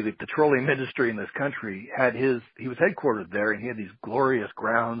basically the petroleum industry in this country, he was headquartered there, and he had these glorious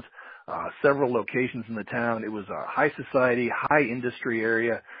grounds, several locations in the town. It was a high society, high industry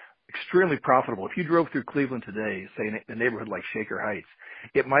area. extremely profitable. If you drove through Cleveland today, say in a neighborhood like Shaker Heights,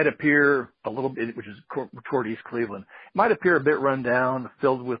 it might appear a little bit, which is toward East Cleveland, it might appear a bit run down,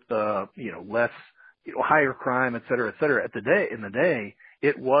 filled with, less, higher crime, et cetera, et cetera. In the day,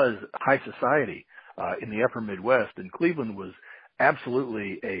 it was high society, in the upper Midwest, and Cleveland was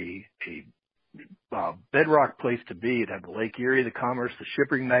absolutely a bedrock place to be. It had the Lake Erie, the commerce, the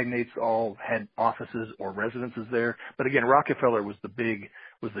shipping magnates all had offices or residences there. But again, Rockefeller was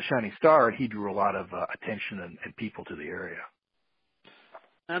the shining star, and he drew a lot of attention and people to the area.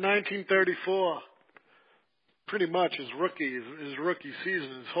 Now, 1934, pretty much his rookie season,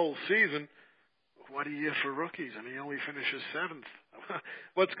 his whole season. What a year for rookies, and he only finishes 7th.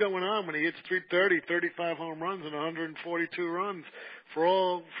 What's going on when he hits 330, 35 home runs and 142 runs? For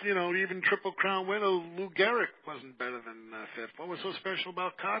all, even Triple Crown winner Lou Gehrig wasn't better than 5th. What was so special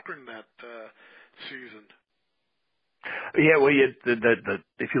about Cochran that season? Yeah, well,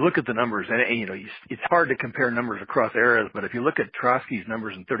 if you look at the numbers, and it's hard to compare numbers across eras, but if you look at Trotsky's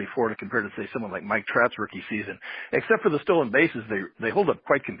numbers in 34 to compare to, say, someone like Mike Trout's rookie season, except for the stolen bases, they hold up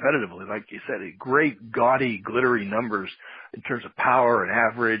quite competitively. Like you said, great, gaudy, glittery numbers in terms of power and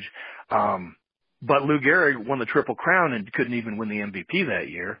average. But Lou Gehrig won the Triple Crown and couldn't even win the MVP that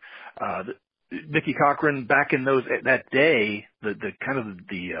year. Mickey Cochran, back in that day, the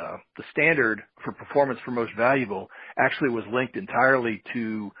standard for performance for most valuable actually was linked entirely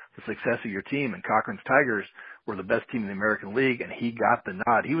to the success of your team, and Cochran's Tigers were the best team in the American League, and he got the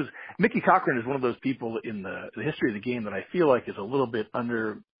nod. Mickey Cochran is one of those people in the history of the game that I feel like is a little bit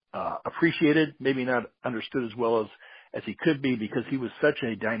appreciated, maybe not understood as well as he could be, because he was such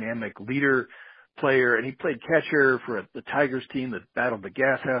a dynamic leader, player, and he played catcher for the Tigers team that battled the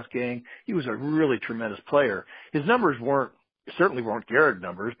Gas House Gang. He was a really tremendous player. His numbers certainly weren't Gehrig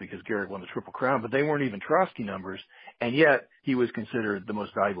numbers, because Gehrig won the Triple Crown, but they weren't even Trotsky numbers, and yet he was considered the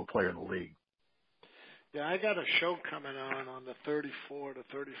most valuable player in the league. Yeah, I got a show coming on the 34 to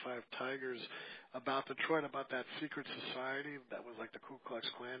 35 Tigers about Detroit, about that secret society that was like the Ku Klux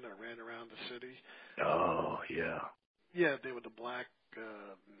Klan that ran around the city. Oh, yeah. Yeah, they were the Black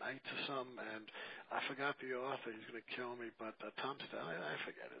Knights or something, and I forgot the author. He's going to kill me, but Tom Stanley, I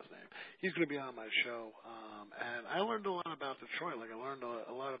forget his name. He's going to be on my show, and I learned a lot about Detroit. Like I learned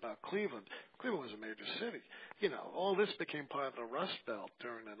a lot about Cleveland. Cleveland was a major city. All this became part of the Rust Belt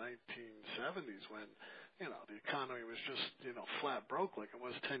during the 1970s when, the economy was just, flat broke like it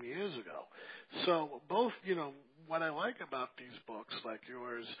was 10 years ago. So both, what I like about these books, like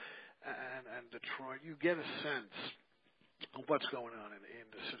yours and Detroit, you get a sense of what's going on in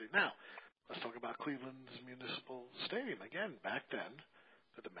the city. Now, let's talk about Cleveland's Municipal Stadium. Again, back then,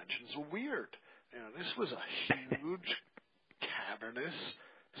 the dimensions were weird. This was a huge, cavernous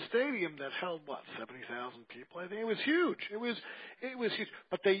stadium that held, 70,000 people? I think it was huge. It was huge.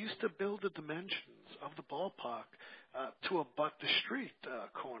 But they used to build the dimensions of the ballpark to abut the street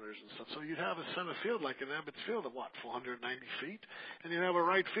corners and stuff. So you'd have a center field like an Ebbets Field of, 490 feet? And you'd have a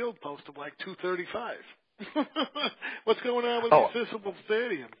right field post of, 235. What's going on with the Municipal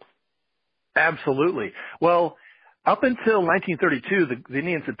Stadium? Absolutely. Well, up until 1932, the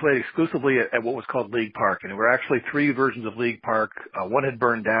Indians had played exclusively at what was called League Park, and there were actually 3 versions of League Park. One had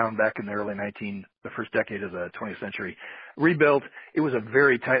burned down back in the first decade of the 20th century. Rebuilt. It was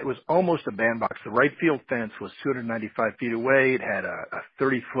it was almost a bandbox. The right field fence was 295 feet away. It had a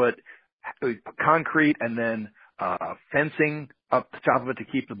 30-foot concrete and then fencing up the top of it to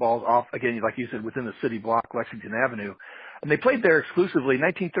keep the balls off, again, like you said, within the city block, Lexington Avenue. And they played there exclusively. In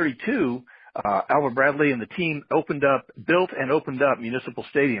 1932, Alva Bradley and the team built and opened up Municipal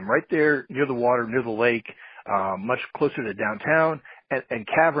Stadium right there near the water, near the lake, much closer to downtown, and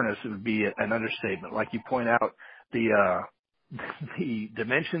cavernous would be an understatement. Like you point out, the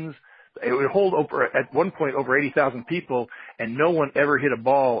dimensions, it would hold at one point over 80,000 people, and no one ever hit a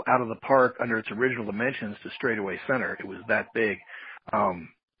ball out of the park under its original dimensions to straightaway center. It was that big.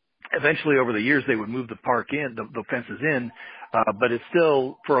 Eventually, over the years, they would move the park in, the fences in, but it's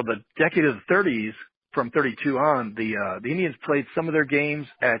still, for the decade of the 30s, from 32 on, the Indians played some of their games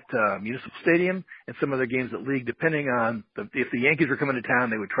at Municipal Stadium and some of their games at League, depending on if the Yankees were coming to town,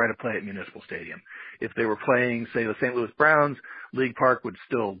 they would try to play at Municipal Stadium. If they were playing, say, the St. Louis Browns, League Park wouldn't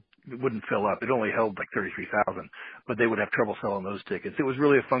fill up. It only held 33,000, but they would have trouble selling those tickets. It was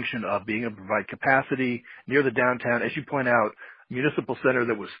really a function of being able to provide capacity near the downtown. As you point out, Municipal Center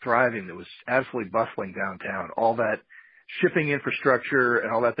that was thriving, that was absolutely bustling downtown. All that shipping infrastructure and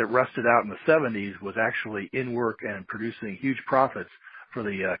all that rusted out in the 70s was actually in work and producing huge profits for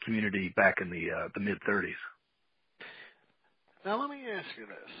the community back in the mid-30s. Now let me ask you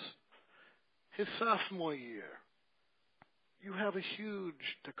this. His sophomore year, you have a huge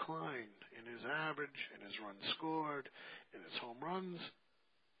decline in his average, in his runs scored, in his home runs.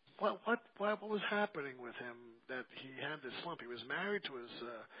 What was happening with him that he had this slump? He was married to his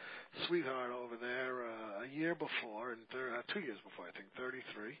sweetheart over there a year before, and 2 years before, I think,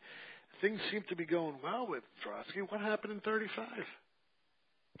 33. Things seem to be going well with Trotsky. What happened in 35?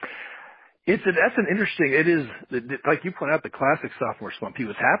 That's an interesting, it is, like you point out, the classic sophomore slump. He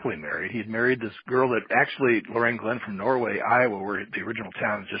was happily married. He had married this girl that actually, Lorraine Glenn from Norway, Iowa, where the original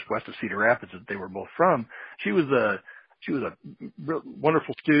town is just west of Cedar Rapids that they were both from. She was a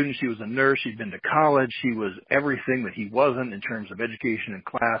wonderful student. She was a nurse. She'd been to college. She was everything that he wasn't in terms of education and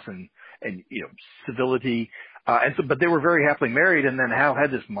class and civility. But they were very happily married. And then Hal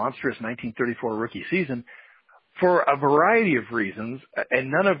had this monstrous 1934 rookie season for a variety of reasons, and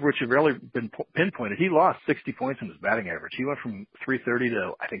none of which have really been pinpointed. He lost 60 points in his batting average. He went from 330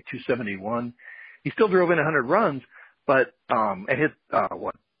 to, I think, 271. He still drove in 100 runs, but, and hit,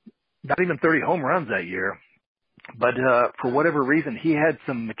 not even 30 home runs that year. But for whatever reason, he had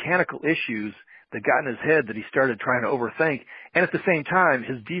some mechanical issues that got in his head that he started trying to overthink. And at the same time,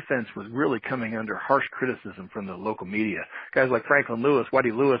 his defense was really coming under harsh criticism from the local media. Guys like Franklin Lewis,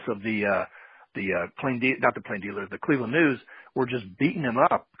 Whitey Lewis of the Cleveland News were just beating him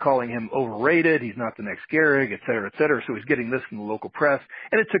up, calling him overrated. He's not the next Gehrig, et cetera, et cetera. So he's getting this from the local press.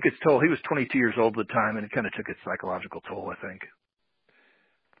 And it took its toll. He was 22 years old at the time, and it kind of took its psychological toll, I think.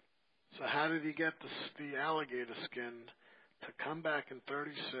 So how did he get the alligator skin to come back in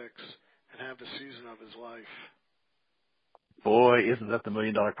 36 and have the season of his life? Boy, isn't that the $1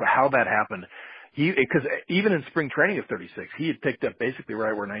 million question? How that happened. Because even in spring training of 36, he had picked up basically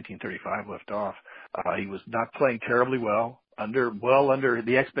right where 1935 left off. He was not playing terribly well, under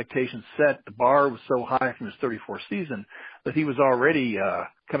the expectations set. The bar was so high from his 34 season that he was already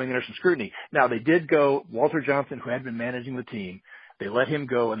coming under some scrutiny. Now, they did go, Walter Johnson, who had been managing the team, they let him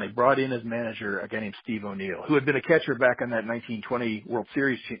go, and they brought in as manager a guy named Steve O'Neill, who had been a catcher back on that 1920 World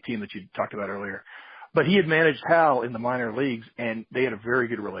Series team that you talked about earlier. But he had managed Hal in the minor leagues, and they had a very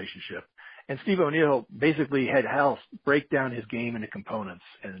good relationship. And Steve O'Neill basically had Hal break down his game into components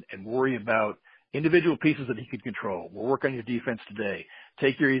and worry about individual pieces that he could control. We'll work on your defense today.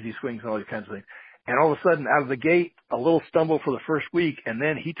 Take your easy swings and all these kinds of things. And all of a sudden, out of the gate, a little stumble for the first week, and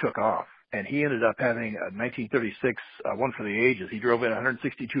then he took off. And he ended up having a 1936 one for the ages. He drove in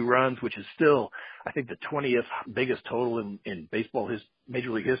 162 runs, which is still, I think, the 20th biggest total in baseball, his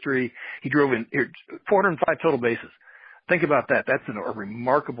major league history. He drove in 405 total bases. Think about that. That's a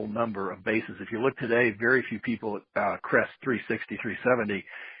remarkable number of bases. If you look today, very few people crest 360, 370.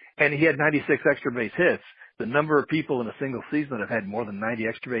 And he had 96 extra base hits. The number of people in a single season that have had more than 90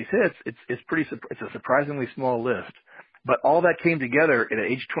 extra base hits, it's a surprisingly small list. But all that came together at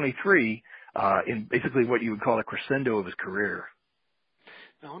age 23 in basically what you would call a crescendo of his career.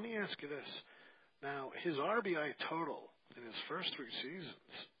 Now, let me ask you this. Now, his RBI total in his first 3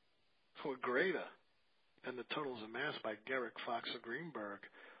 seasons were greater than the totals amassed by Gehrig, Fox, or Greenberg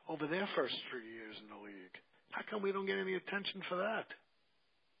over their first 3 years in the league. How come we don't get any attention for that?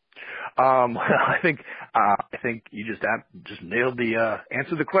 I think you just nailed the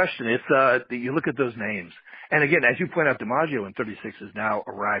answer to the question. It's you look at those names, and again, as you point out, DiMaggio in 36 has now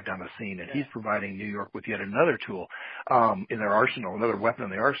arrived on the scene, and he's providing New York with yet another tool in their arsenal, another weapon in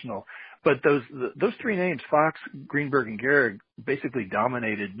the arsenal. But those 3 names, Fox, Greenberg, and Gehrig, basically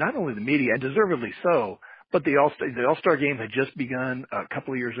dominated not only the media, and deservedly so, but the All-Star game had just begun a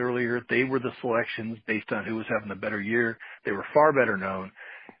couple of years earlier. They were the selections based on who was having a better year. They were far better known.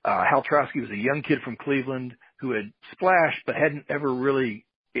 Hal Trotsky was a young kid from Cleveland who had splashed but hadn't ever really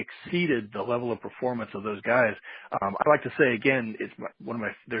exceeded the level of performance of those guys. I like to say again,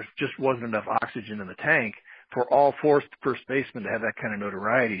 there just wasn't enough oxygen in the tank for all 4 first basemen to have that kind of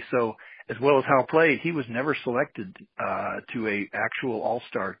notoriety. So as well as Hal played, he was never selected to a actual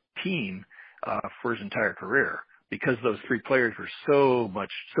All-Star team for his entire career because those 3 players were so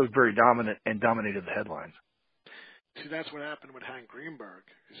very dominant and dominated the headlines. See, that's what happened with Hank Greenberg.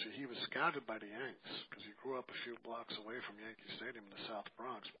 You see, he was scouted by the Yanks because he grew up a few blocks away from Yankee Stadium in the South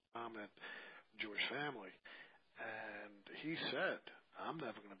Bronx, a prominent Jewish family. And he said, I'm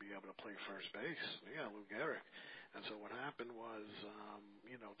never going to be able to play first base. Yeah, Lou Gehrig. And so what happened was,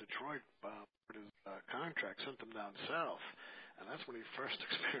 Detroit, with his contract, sent him down south. And that's when he first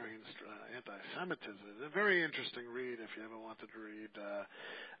experienced anti-Semitism. It's a very interesting read if you ever wanted to read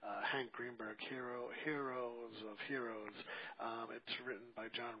Hank Greenberg, Heroes of Heroes. It's written by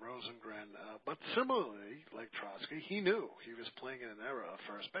John Rosengren. But similarly, like Trotsky, he knew he was playing in an era of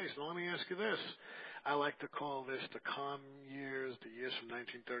first base. Now let me ask you this. I like to call this the calm years, the years from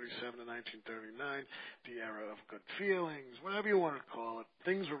 1937 to 1939, the era of good feelings, whatever you want to call it.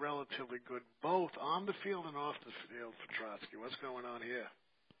 Things were relatively good both on the field and off the field for Trotsky. What's going on here?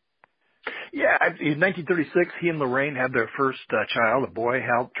 Yeah, in 1936, he and Lorraine had their first child, a boy,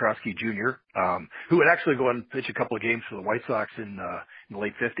 Hal Trotsky Jr., who would actually go and pitch a couple of games for the White Sox in the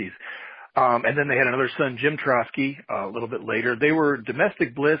late 50s. And then they had another son, Jim Trotsky, a little bit later. They were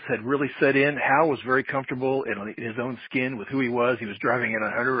domestic bliss had really set in. Hal was very comfortable in his own skin with who he was. He was driving in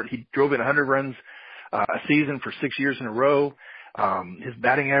 100. He drove in 100 runs a season for 6 years in a row. His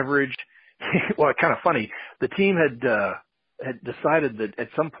batting average, well, kind of funny. The team had decided that at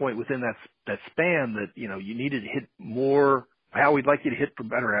some point within that span that, you needed to hit more. How we'd like you to hit for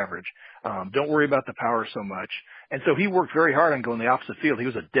better average. Don't worry about the power so much. And so he worked very hard on going the opposite field. He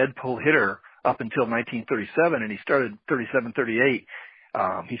was a dead pull hitter up until 1937, and he started 37, 38.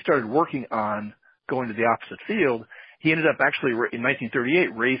 He started working on going to the opposite field. He ended up actually in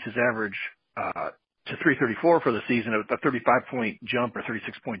 1938 raised his average to 334 for the season, a 35-point jump or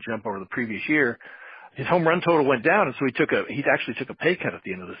 36-point jump over the previous year. His home run total went down, and so he actually took a pay cut at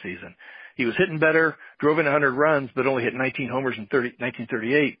the end of the season. He was hitting better, drove in 100 runs, but only hit 19 homers in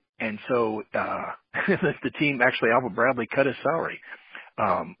 1938. And so the team, actually, Albert Bradley cut his salary,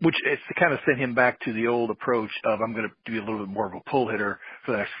 which it's to kind of send him back to the old approach of I'm going to be a little bit more of a pull hitter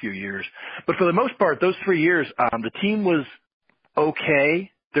for the next few years. But for the most part, those 3 years, the team was okay.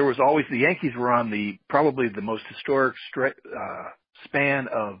 There was always the Yankees were on probably the most historic span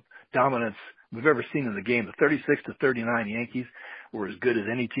of dominance we've ever seen in the game. The 36 to 39 Yankees were as good as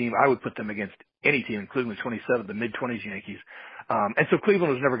any team. I would put them against any team, including the mid-20s Yankees. And so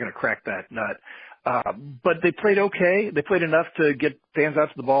Cleveland was never going to crack that nut. But they played okay. They played enough to get fans out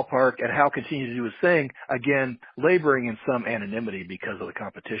to the ballpark, and Hal continued to do his thing, again, laboring in some anonymity because of the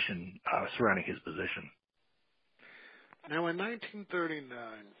competition surrounding his position. Now, in 1939,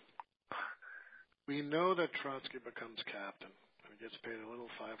 we know that Trotsky becomes captain. He gets paid a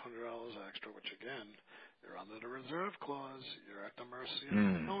little $500 extra, which, again, you're under the reserve clause. You're at the mercy of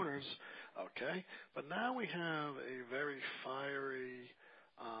the owners. Okay? But now we have a very fiery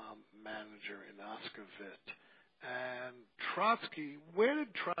manager in Oscar Witt. And Trotsky, where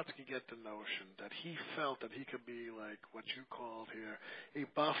did Trotsky get the notion that he felt that he could be like what you called here, a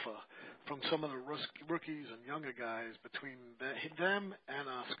buffer from some of the rookies and younger guys between them and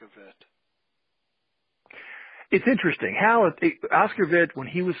Oscar Witt? It's interesting. Oscar Witt, when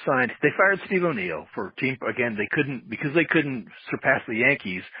he was signed, they fired Steve O'Neill for team. Again, they couldn't surpass the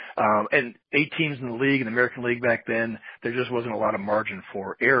Yankees. And 8 teams in the league, in the American League back then, there just wasn't a lot of margin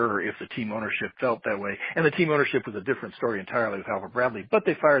for error if the team ownership felt that way. And the team ownership was a different story entirely with Albert Bradley. But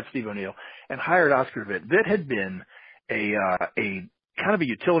they fired Steve O'Neill and hired Oscar Witt. Witt had been a kind of a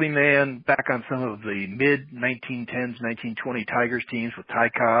utility man back on some of the mid-1910s, 1920 Tigers teams with Ty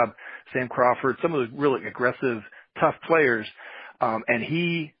Cobb, Sam Crawford, some of the really aggressive, tough players. And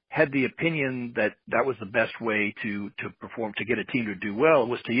he had the opinion that that was the best way to perform, to get a team to do well,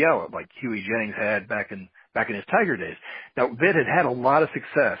 was to yell it, like Huey Jennings had back in his Tiger days. Now, Witt had a lot of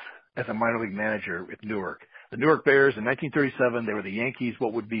success as a minor league manager with Newark. The Newark Bears in 1937, they were the Yankees,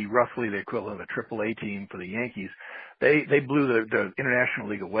 what would be roughly the equivalent of a AAA team for the Yankees. They blew the International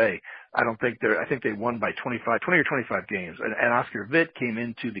League away. I think they won by 20 or 25 games. And Oscar Witt came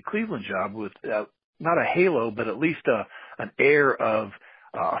into the Cleveland job with not a halo, but at least an air of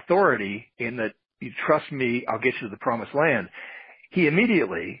authority in that, you trust me, I'll get you to the promised land. He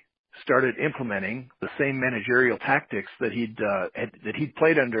immediately started implementing the same managerial tactics that he'd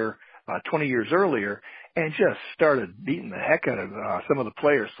played under 20 years earlier, and just started beating the heck out of some of the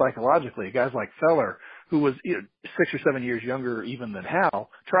players psychologically. Guys like Feller, who was 6 or 7 years younger even than Hal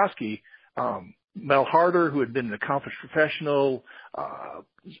Trotsky, Mel Harder, who had been an accomplished professional,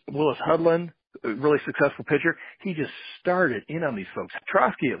 Willis Hudlin, a really successful pitcher. He just started in on these folks.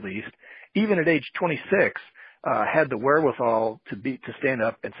 Trotsky, at least, even at age 26, had the wherewithal to stand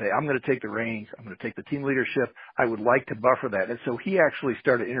up and say, I'm going to take the reins. I'm going to take the team leadership. I would like to buffer that. And so he actually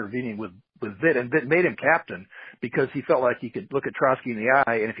started intervening with Witt, and Witt made him captain because he felt like he could look at Trotsky in the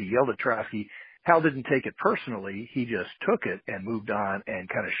eye, and if he yelled at Trotsky, Hal didn't take it personally. He just took it and moved on and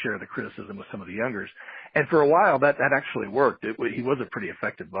kind of shared the criticism with some of the youngers. And for a while, that actually worked. He was a pretty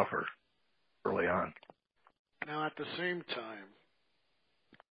effective buffer early on. Now, at the same time,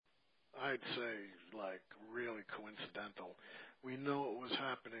 I'd say, like, really coincidental, we know what was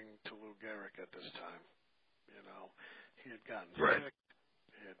happening to Lou Gehrig at this time. You know, he had gotten sick.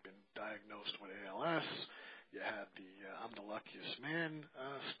 He had been diagnosed with ALS. You had the I'm the luckiest man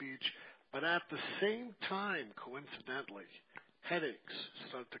speech. But at the same time, coincidentally, headaches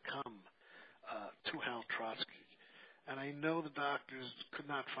start to come. to Hal Trotsky. And I know the doctors could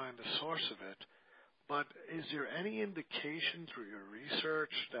not find the source of it, but is there any indication through your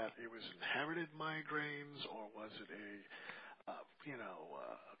research that it was inherited migraines, or was it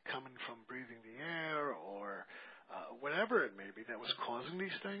coming from breathing the air, or whatever it may be that was causing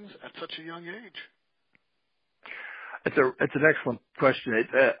these things at such a young age? It's an excellent question.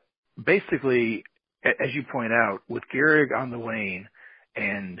 Basically, as you point out, with Gehrig on the wane,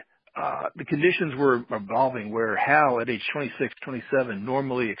 and the conditions were evolving where Hal, at age 26, 27,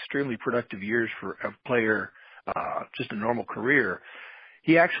 normally extremely productive years for a player, just a normal career,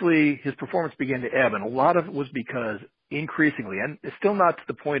 his performance began to ebb, and a lot of it was because increasingly, and it's still not to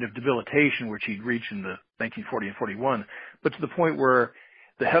the point of debilitation, which he'd reached in the 1940 and 41, but to the point where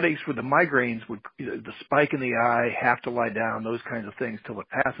the headaches with the migraines would, the spike in the eye, have to lie down, those kinds of things till it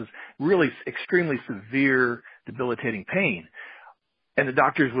passes, really extremely severe, debilitating pain. And the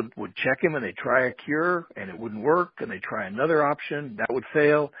doctors would check him, and they'd try a cure, and it wouldn't work, and they'd try another option, that would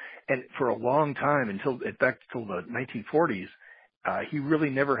fail. And for a long time, until the 1940s, he really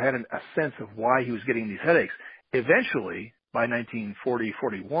never had a sense of why he was getting these headaches. Eventually, by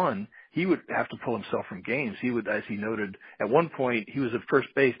 1940-41, he would have to pull himself from games. He would, as he noted, at one point, he was at first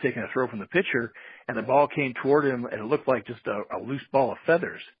base taking a throw from the pitcher, and the ball came toward him, and it looked like just a loose ball of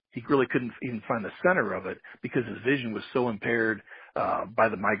feathers. He really couldn't even find the center of it because his vision was so impaired by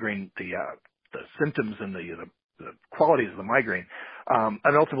the migraine, the symptoms and the qualities of the migraine.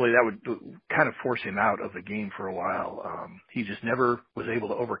 And ultimately, that would kind of force him out of the game for a while. He just never was able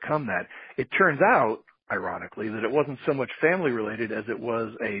to overcome that. It turns out, ironically, that it wasn't so much family related as it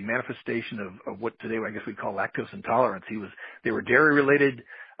was a manifestation of what today I guess we'd call lactose intolerance. They were dairy related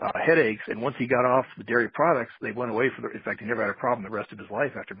headaches, and once he got off the dairy products, they went away in fact, he never had a problem the rest of his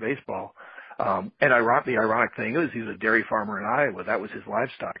life after baseball. And the ironic thing is, he was a dairy farmer in Iowa. That was his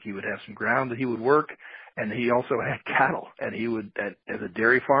livestock. He would have some ground that he would work, and he also had cattle. And he would, as a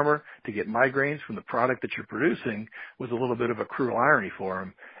dairy farmer, to get migraines from the product that you're producing was a little bit of a cruel irony for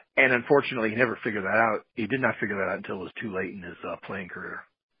him. And unfortunately, he never figured that out. He did not figure that out until it was too late in his playing career.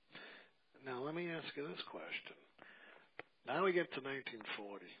 Now, let me ask you this question. Now we get to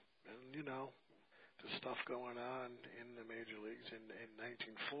 1940, and the stuff going on in the major leagues. In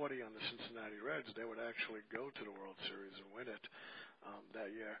 1940 on the Cincinnati Reds, they would actually go to the World Series and win it that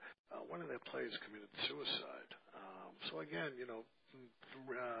year. One of their players committed suicide. So again,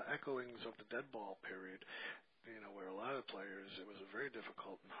 echoings of the dead ball period, where a lot of players, it was a very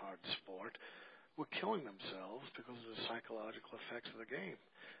difficult and hard sport, were killing themselves because of the psychological effects of the game.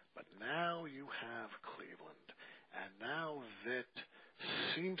 But now you have Cleveland, and now Vitt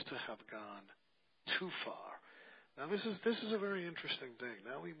seems to have gone too far. Now this is a very interesting thing.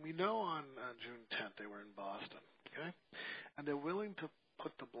 Now we know on June 10th they were in Boston, okay, and they're willing to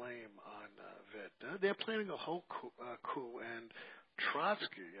put the blame on Vitt. They're planning a whole coup, and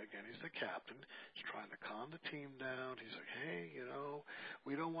Trotsky, again, he's the captain, he's trying to calm the team down. He's like, hey,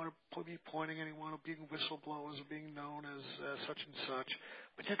 we don't want to be pointing anyone or being whistleblowers or being known as such and such.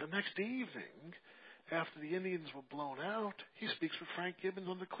 But yet the next evening, after the Indians were blown out, he speaks with Frank Gibbons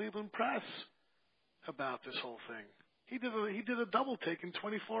on the Cleveland Press about this whole thing. He did a double take in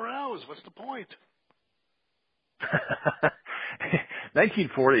 24 hours. What's the point?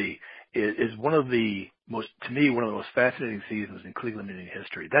 1940 is one of the most fascinating seasons in Cleveland Indian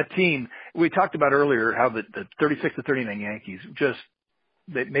history. That team, we talked about earlier how the 36-39 Yankees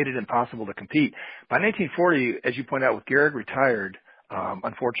they made it impossible to compete. By 1940, as you point out, with Gehrig retired,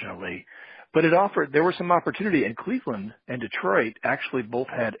 unfortunately, but there was some opportunity, and Cleveland and Detroit actually both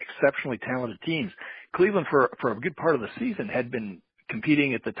had exceptionally talented teams. Cleveland, for a good part of the season, had been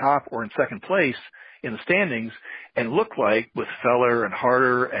competing at the top or in second place in the standings, and looked like, with Feller and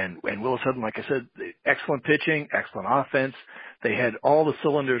Harder and Willis Hudson, like I said, excellent pitching, excellent offense. They had all the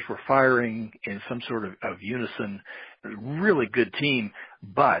cylinders were firing in some sort of unison. Really good team,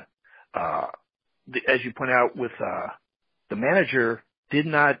 but as you point out, with the manager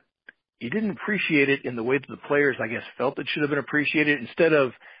he didn't appreciate it in the way that the players, I guess, felt it should have been appreciated. Instead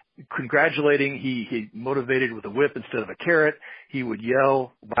of congratulating, he motivated with a whip instead of a carrot. He would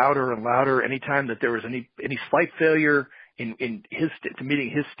yell louder and louder anytime that there was any slight failure in meeting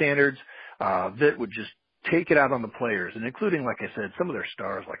his standards. That would just take it out on the players, and including, like I said, some of their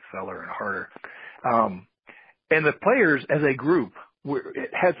stars like Feller and Harder. And the players, as a group,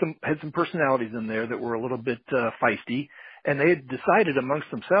 had some personalities in there that were a little bit feisty, and they had decided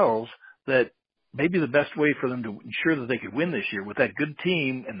amongst themselves that maybe the best way for them to ensure that they could win this year with that good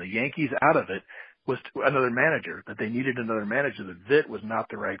team and the Yankees out of it was another manager, that they needed another manager, that Vitt was not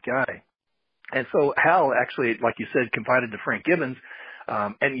the right guy. And so Hal actually, like you said, confided to Frank Gibbons,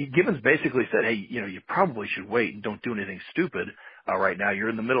 And Gibbons basically said, hey, you probably should wait and don't do anything stupid right now. You're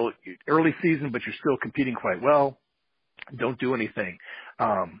in the early season, but you're still competing quite well. Don't do anything.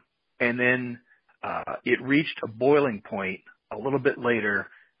 And then it reached a boiling point a little bit later,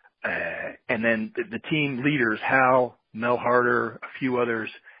 and then the team leaders, Hal, Mel Harder, a few others,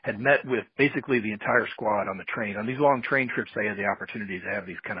 had met with basically the entire squad on the train. On these long train trips, they had the opportunity to have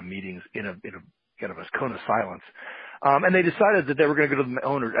these kind of meetings in a kind of a cone of silence. And they decided that they were going to go to the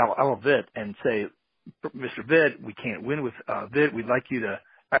owner, Al Vitt, and say, Mr. Vitt, we can't win with Vitt. We'd like you to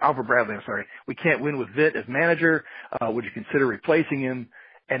Albert Bradley, I'm sorry. We can't win with Vitt as manager. Would you consider replacing him?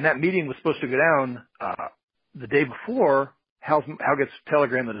 And that meeting was supposed to go down the day before. Hal gets a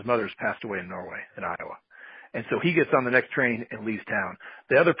telegram that his mother's passed away in Norway, in Iowa. And so he gets on the next train and leaves town.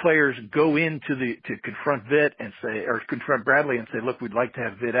 The other players go in to confront Vitt and say, or confront Bradley and say, look, we'd like to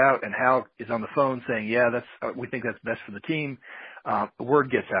have Vitt out. And Hal is on the phone saying, yeah, we think that's best for the team. The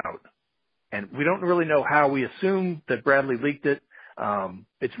word gets out. And we don't really know how. We assume that Bradley leaked it.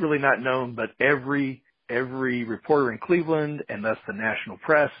 It's really not known, but every reporter in Cleveland, and thus the national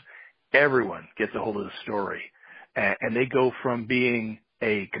press, everyone gets a hold of the story. And they go from being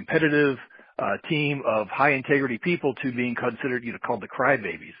a competitive team of high integrity people to being considered, called the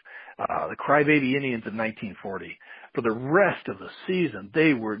crybabies, the crybaby Indians of 1940. For the rest of the season,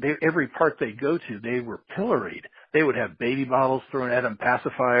 every park they go to, they were pilloried. They would have baby bottles thrown at them,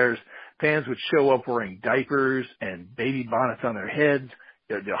 pacifiers. Fans would show up wearing diapers and baby bonnets on their heads.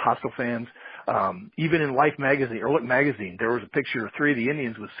 The hostile fans. Even in Life magazine or Look magazine, there was a picture of three of the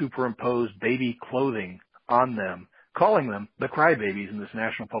Indians with superimposed baby clothing on them, calling them the crybabies in this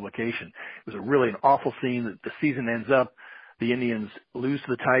national publication. It was really an awful scene. That the season ends up, the Indians lose to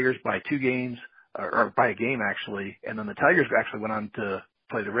the Tigers by 2 games, or by a game actually, and then the Tigers actually went on to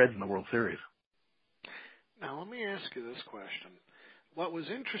play the Reds in the World Series. Now let me ask you this question. What was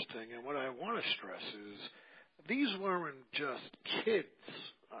interesting and what I want to stress is these weren't just kids,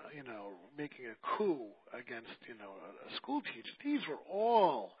 making a coup against, a school teacher. These were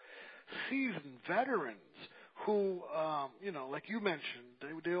all seasoned veterans who, like you mentioned,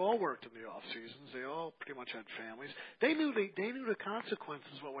 they all worked in the off seasons. They all pretty much had families. They knew the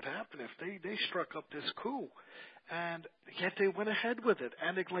consequences, what would happen if they struck up this coup. And yet they went ahead with it.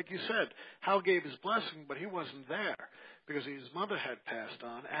 And like you said, Hal gave his blessing, but he wasn't there because his mother had passed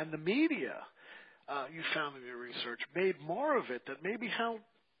on. And the media, you found in your research, made more of it that maybe Hal,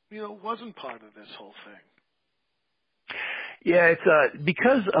 wasn't part of this whole thing. Yeah, it's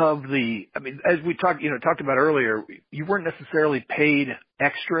because of as we talked about earlier, you weren't necessarily paid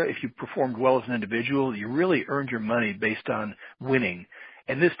extra if you performed well as an individual. You really earned your money based on winning.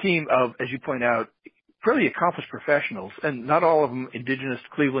 And this team of, as you point out, fairly accomplished professionals, and not all of them indigenous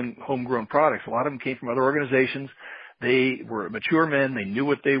Cleveland homegrown products. A lot of them came from other organizations. They were mature men. They knew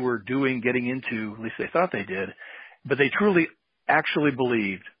what they were doing, getting into, at least they thought they did. But they truly actually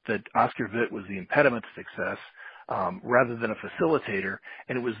believed that Oscar Vitt was the impediment to success rather than a facilitator.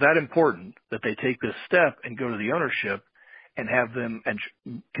 And it was that important that they take this step and go to the ownership and have them and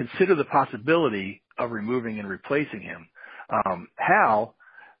consider the possibility of removing and replacing him. Hal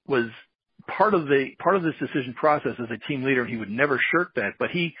was part of this decision process as a team leader, and he would never shirk that.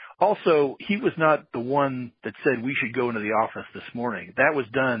 But he was not the one that said we should go into the office this morning. That was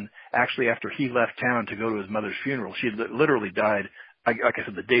done actually after he left town to go to his mother's funeral. She had literally died, like I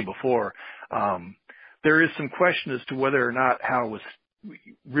said, the day before. There is some question as to whether or not Hal was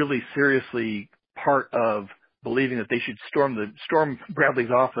really seriously part of believing that they should storm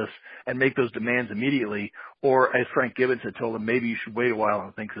Bradley's office and make those demands immediately, or as Frank Gibbons had told him, maybe you should wait a while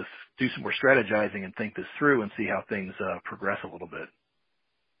and do some more strategizing and think this through and see how things progress a little bit.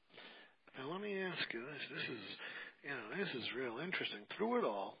 Now let me ask you this. This is real interesting. Through it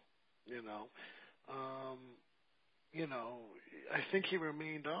all, I think he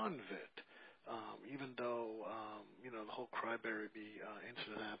remained on Vitt. Even though, the whole Crybaby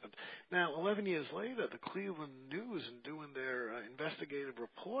incident happened. Now, 11 years later, the Cleveland News, in doing their investigative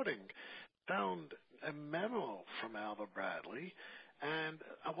reporting, found a memo from Albert Bradley. And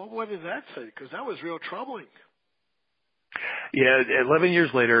what did that say? Because that was real troubling. Yeah, 11 years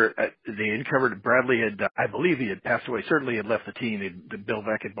later, they uncovered Bradley had, I believe he had passed away. Certainly had left the team. Bill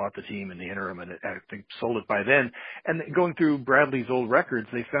Veck had bought the team in the interim and I think sold it by then. And going through Bradley's old records,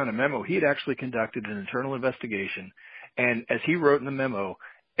 they found a memo. He had actually conducted an internal investigation. And as he wrote in the memo,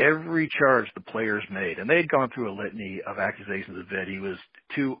 every charge the players made, and they had gone through a litany of accusations of Vitt. He was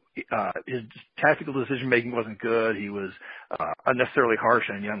his tactical decision making wasn't good. He was unnecessarily harsh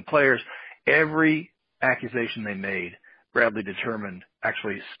on young players. Every accusation they made, Bradley determined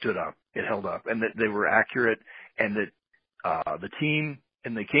actually stood up. It held up, and that they were accurate, and that the team,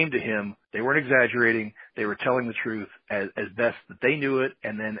 and they came to him. They weren't exaggerating. They were telling the truth as best that they knew it.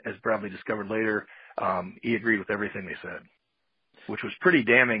 And then, as Bradley discovered later, he agreed with everything they said, which was pretty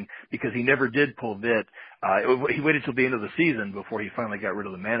damning because he never did pull Vitt. He waited till the end of the season before he finally got rid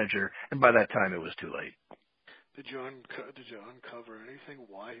of the manager, and by that time it was too late. Did you uncover anything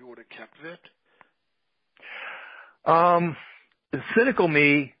why he would have kept Vitt? The cynical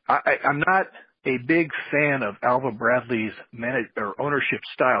me, I'm not a big fan of Alva Bradley's ownership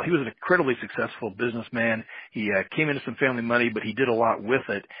style. He was an incredibly successful businessman. He came into some family money, but he did a lot with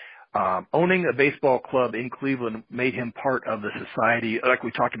it. Owning a baseball club in Cleveland made him part of the society, like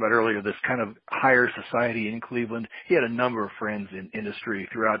we talked about earlier, this kind of higher society in Cleveland. He had a number of friends in industry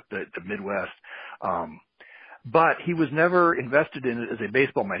throughout the Midwest. But he was never invested in it as a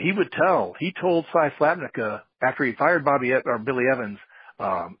baseball man. He told Cy Slapnicka after he fired Billy Evans,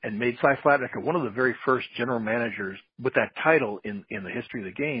 and made Cy Slapnicka one of the very first general managers with that title in the history of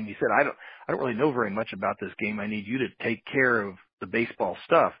the game. He said, I don't really know very much about this game. I need you to take care of the baseball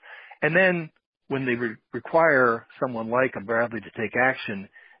stuff. And then when they require someone like a Bradley to take action,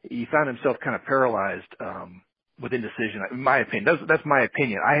 he found himself kind of paralyzed, with indecision, in my opinion. That's my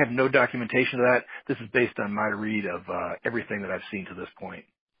opinion. I have no documentation of that. This is based on my read of everything that I've seen to this point.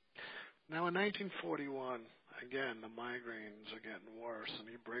 Now, in 1941, again, the migraines are getting worse, and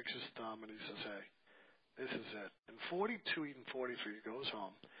he breaks his thumb, and he says, hey, this is it. In 42 and 43, he goes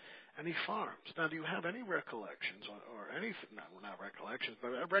home, and he farms. Now, do you have any recollections or anything, not recollections,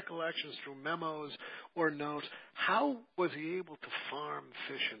 but recollections through memos or notes? How was he able to farm,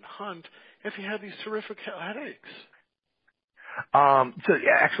 fish, and hunt if he had these terrific headaches? So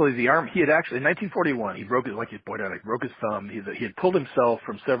yeah, actually the Army, in 1941, he broke his thumb. He had pulled himself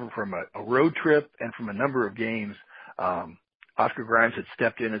from a road trip and from a number of games. Oscar Grimes had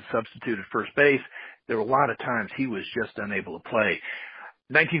stepped in and substituted first base. There were a lot of times he was just unable to play.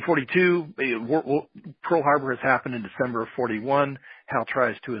 1942, Pearl Harbor has happened in December of 41. Hal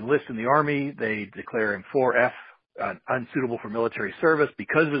tries to enlist in the Army. They declare him 4F, unsuitable for military service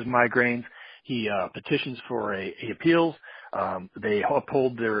because of his migraines. He petitions for he appeals. They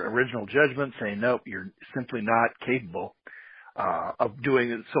uphold their original judgment, saying, nope, you're simply not capable of doing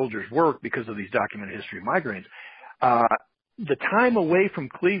the soldier's work because of these documented history of migraines. The time away from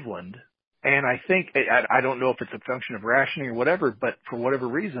Cleveland, and I think, I don't know if it's a function of rationing or whatever, but for whatever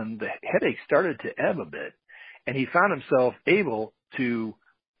reason, the headache started to ebb a bit, and he found himself able to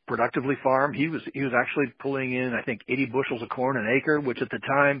productively farm. He was actually pulling in, I think, 80 bushels of corn an acre, which at the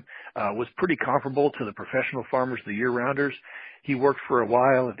time was pretty comparable to the professional farmers, the year-rounders. He worked for a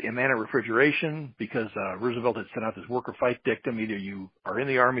while at the Amana Refrigeration because Roosevelt had sent out this work or fight dictum: either you are in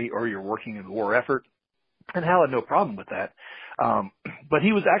the Army or you're working in the war effort. And Hal had no problem with that. But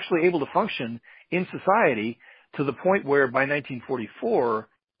he was actually able to function in society to the point where by 1944,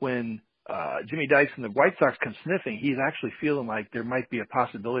 when Jimmy Dykes and the White Sox come sniffing, he's actually feeling like there might be a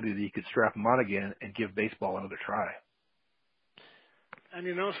possibility that he could strap him on again and give baseball another try. And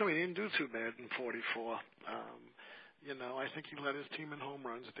so he didn't do too bad in 44. I think he led his team in home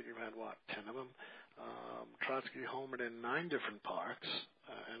runs. I think he had, 10 of them. Trotsky homered in 9 different parks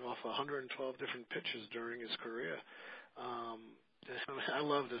and off 112 different pitches during his career. I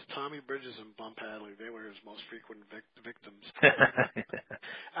love this. Tommy Bridges and Bump Hadley, they were his most frequent victims.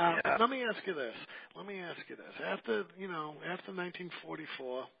 Let me ask you this. After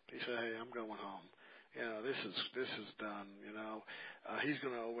 1944, he said, hey, I'm going home. This is done. He's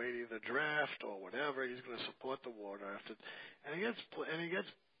going to await either draft or whatever. He's going to support the war draft. And he gets he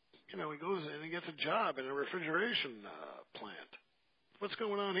goes and he gets a job in a refrigeration plant. What's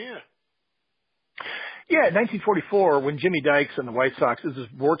going on here? Yeah, in 1944, when Jimmy Dykes and the White Sox, this is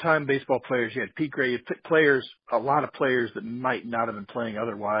wartime baseball players. You had Pete Gray, players, a lot of players that might not have been playing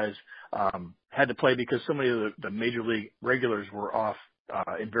otherwise, had to play because so many of the major league regulars were off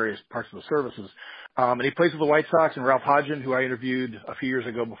in various parts of the services. And he plays with the White Sox, and Ralph Hodgson, who I interviewed a few years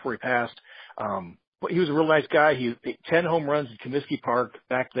ago before he passed. But he was a real nice guy. He 10 home runs at Comiskey Park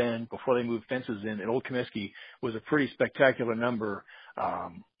back then, before they moved fences in Old Comiskey, was a pretty spectacular number,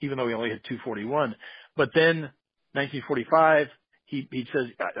 even though he only had 241. But then 1945, he says,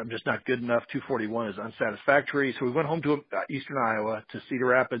 I'm just not good enough. 241 is unsatisfactory. So we went home to eastern Iowa, to Cedar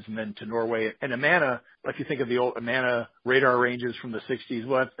Rapids, and then to Norway. And Amana, like you think of the old Amana radar ranges from the 60s,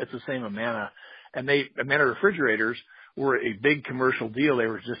 well, it's the same Amana. And Amana refrigerators were a big commercial deal. They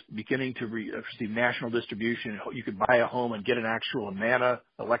were just beginning to receive national distribution. You could buy a home and get an actual Amana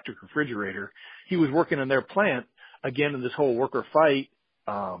electric refrigerator. He was working in their plant, again, in this whole worker fight.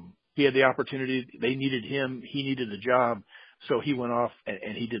 He had the opportunity. They needed him. He needed the job. So he went off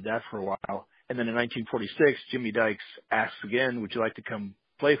and he did that for a while. And then in 1946, Jimmy Dykes asks again, would you like to come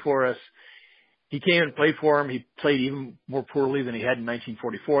play for us? He came and played for him. He played even more poorly than he had in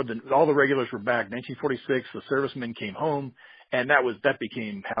 1944. Then all the regulars were back. 1946, the servicemen came home, and that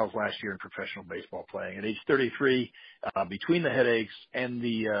became Hal's last year in professional baseball playing. At age 33, between the headaches and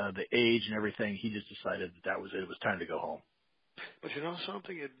the age and everything, he just decided that was it. It was time to go home. But you know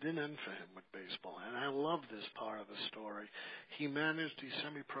something? It didn't end for him with baseball, and I love this part of the story. He managed the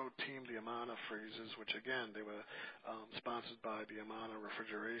semi-pro team, the Amana Freezers, which again, they were sponsored by the Amana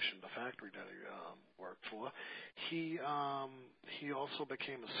Refrigeration, the factory that he worked for. He also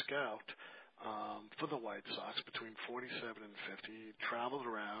became a scout for the White Sox between 47 and 50. He traveled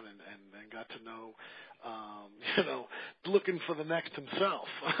around and got to know, looking for the next himself,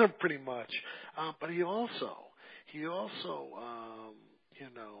 pretty much. But he also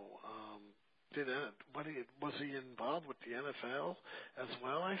was he involved with the NFL as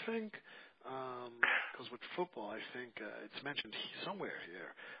well? I think because with football, I think it's mentioned somewhere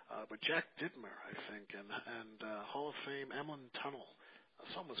here. But Jack Dittmer, I think, and Hall of Fame Emlyn Tunnel.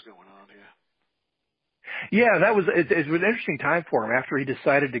 Something was going on here. Yeah, it was an interesting time for him after he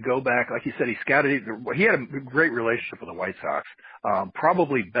decided to go back. Like you said, he scouted. He had a great relationship with the White Sox,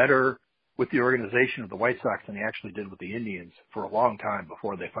 probably better with the organization of the White Sox than he actually did with the Indians for a long time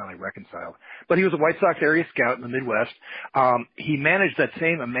before they finally reconciled. But he was a White Sox area scout in the Midwest. He managed that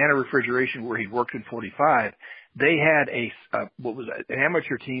same Amana Refrigeration where he'd worked in 45. They had an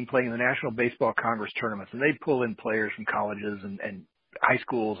amateur team playing in the National Baseball Congress tournaments, and they'd pull in players from colleges and high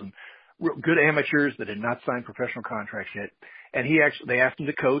schools and good amateurs that had not signed professional contracts yet. And they asked him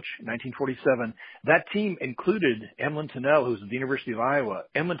to coach in 1947. That team included Emlyn Tunnell, who was at the University of Iowa.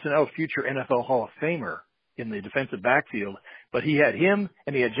 Emlyn Tunnell, future NFL Hall of Famer in the defensive backfield. But he had him,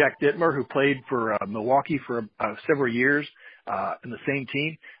 and he had Jack Dittmer, who played for Milwaukee for several years in the same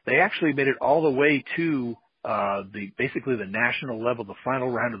team. They actually made it all the way to basically the national level, the final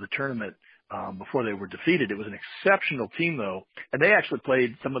round of the tournament. Before they were defeated. It was an exceptional team, though, and they actually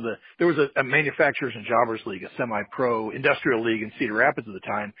played there was a manufacturers and jobbers league, a semi-pro industrial league in Cedar Rapids at the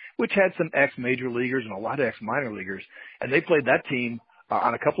time, which had some ex-major leaguers and a lot of ex-minor leaguers, and they played that team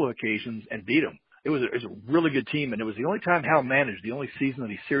on a couple of occasions and beat them. It was a really good team, and it was the only time Hal managed, the only season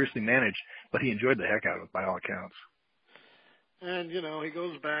that he seriously managed, but he enjoyed the heck out of it by all accounts. And, he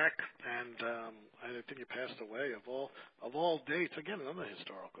goes back, and I think he passed away of all dates. Again, another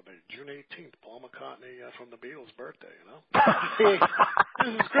historical date, June 18th, Paul McCartney from the Beatles' birthday,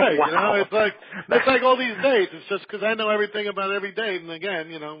 This is great, Wow. It's like all these dates. It's just because I know everything about every date. And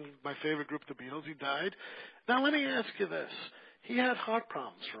again, my favorite group, the Beatles, he died. Now, let me ask you this. He had heart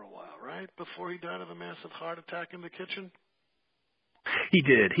problems for a while, right, before he died of a massive heart attack in the kitchen? He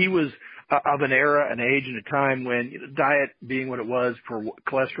did. He was of an era, an age, and a time when diet being what it was for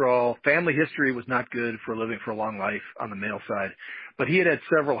cholesterol, family history was not good for living for a long life on the male side. But he had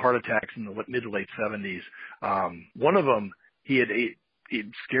several heart attacks in the mid to late 70s. One of them, he'd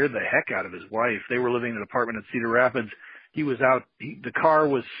scared the heck out of his wife. They were living in an apartment in Cedar Rapids. He was out. The car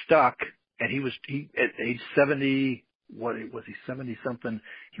was stuck, and he at age 70. What was he, 70 something?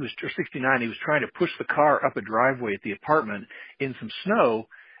 He was 69. He was trying to push the car up a driveway at the apartment in some snow,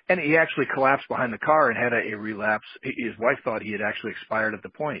 and he actually collapsed behind the car and had a relapse. His wife thought he had actually expired at the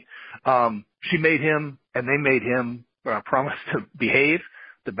point. She made him, and they made him promise to behave,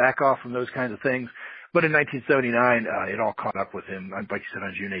 to back off from those kinds of things. But in 1979, it all caught up with him. Like you said,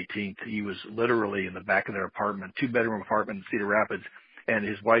 on June 18th, he was literally in the back of their apartment, 2-bedroom apartment in Cedar Rapids, and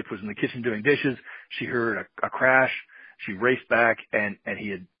his wife was in the kitchen doing dishes. She heard a crash. She raced back, and he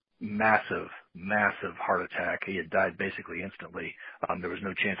had massive heart attack. He had died basically instantly. There was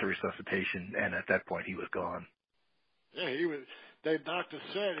no chance of resuscitation, and at that point, he was gone. Yeah, the doctor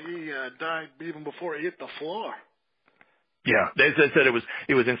said he died even before he hit the floor. Yeah, they said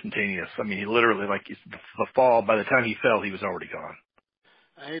it was instantaneous. I mean, he literally, the fall, by the time he fell, he was already gone.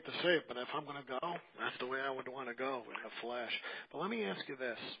 I hate to say it, but if I'm going to go, that's the way I would want to go, in a flash. But let me ask you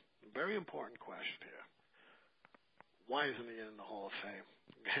this, very important question here. Why isn't he in the Hall of Fame?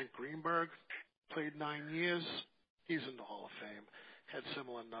 Hank Greenberg played 9 years. He's in the Hall of Fame. Had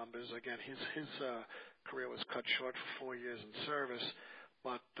similar numbers. Again, his career was cut short for 4 years in service.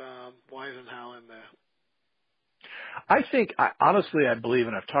 But why isn't Hal in there? I think, honestly, I believe,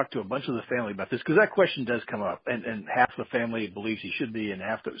 and I've talked to a bunch of the family about this, because that question does come up, and half the family believes he should be, and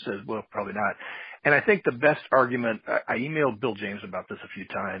half says, well, probably not. And I think the best argument, I emailed Bill James about this a few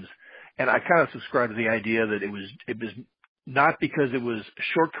times, and I kind of subscribe to the idea that it was not because it was a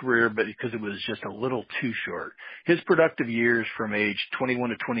short career, but because it was just a little too short. His productive years from age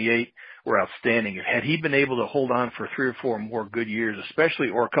 21 to 28 were outstanding. Had he been able to hold on for 3 or 4 more good years, especially,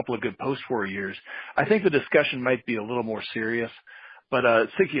 or a couple of good post-war years, I think the discussion might be a little more serious. But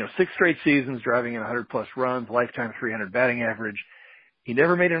 6 straight seasons, driving in 100-plus runs, lifetime 300 batting average. He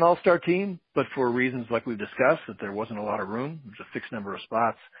never made an all-star team, but for reasons like we've discussed, that there wasn't a lot of room. There was a fixed number of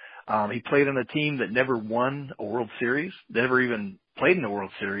spots. He played on a team that never won a World Series, never even played in the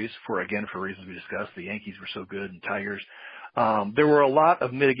World Series for reasons we discussed. The Yankees were so good and Tigers. There were a lot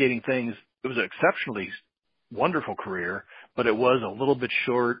of mitigating things. It was an exceptionally wonderful career, but it was a little bit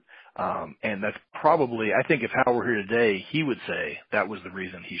short. And that's probably, I think if Hal were here today, he would say that was the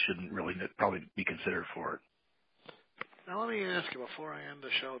reason he shouldn't really probably be considered for it. Now, let me ask you before I end the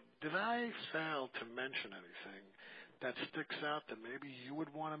show, did I fail to mention anything that sticks out that maybe you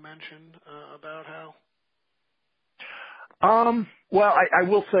would want to mention about Hal? Well, I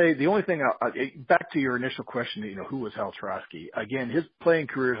will say the only thing, back to your initial question, who was Hal Trotsky? Again, his playing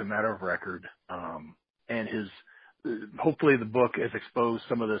career is a matter of record, and hopefully the book has exposed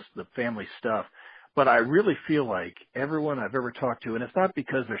some of the family stuff. But I really feel like everyone I've ever talked to, and it's not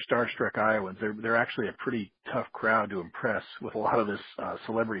because they're starstruck Iowans, they're actually a pretty tough crowd to impress with a lot of this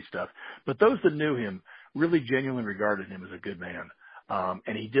celebrity stuff. But those that knew him really genuinely regarded him as a good man.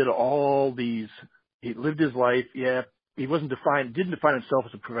 And he did he lived his life. Yeah, he didn't define himself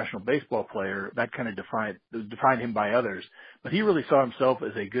as a professional baseball player. That kind of defined him by others. But he really saw himself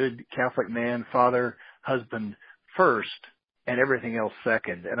as a good Catholic man, father, husband first, and everything else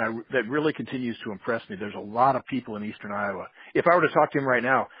second. And that really continues to impress me. There's a lot of people in Eastern Iowa. If I were to talk to him right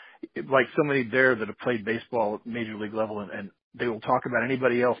now, like so many there that have played baseball at major league level, and they will talk about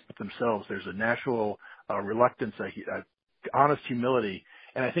anybody else but themselves. There's a natural reluctance, a honest humility,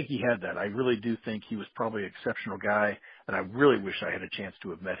 and I think he had that. I really do think he was probably an exceptional guy, and I really wish I had a chance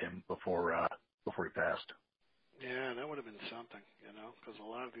to have met him before he passed. Yeah, that would have been something, because a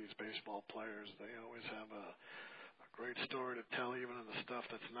lot of these baseball players, they always have a great story to tell, even in the stuff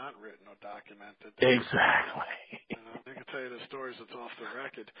that's not written or documented. Exactly. They can tell you the stories that's off the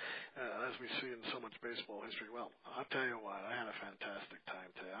record, as we see in so much baseball history. Well, I'll tell you what, I had a fantastic time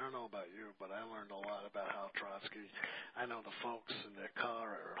today. I don't know about you, but I learned a lot about Hal Trotsky. I know the folks in their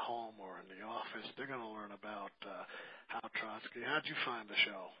car or at home or in the office, they're going to learn about Hal Trotsky. How'd you find the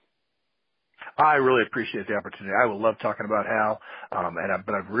show? I really appreciate the opportunity. I will love talking about Hal,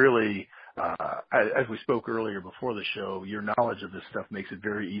 but I've really, as we spoke earlier before the show, your knowledge of this stuff makes it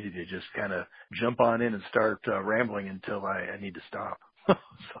very easy to just kind of jump on in and start rambling until I need to stop. So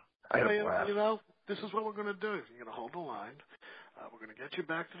I had a blast. This is what we're going to do. You're going to hold the line. We're going to get you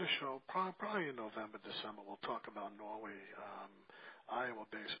back to the show probably in November, December. We'll talk about Norway, Iowa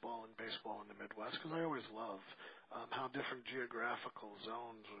baseball and baseball in the Midwest, because I always love how different geographical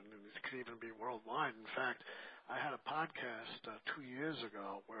zones, and it could even be worldwide. In fact, I had a podcast 2 years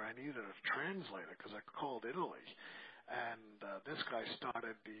ago where I needed a translator because I called Italy. And this guy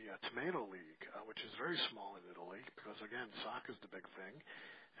started the Tomato League, which is very small in Italy because, again, soccer's the big thing.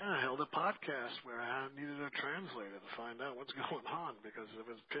 And I held a podcast where I needed a translator to find out what's going on because it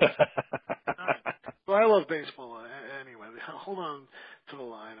was pitched. Well, I love baseball anyway. Hold on to the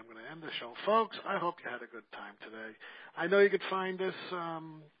line. I'm going to end the show. Folks, I hope you had a good time today. I know you could find this,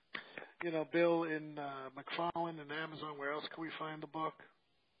 Bill, in McFarland and Amazon. Where else can we find the book?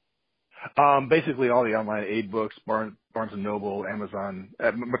 Basically all the online aid books, Barnes & Noble, Amazon.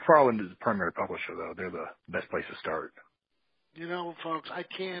 McFarland is the primary publisher, though. They're the best place to start. Folks, I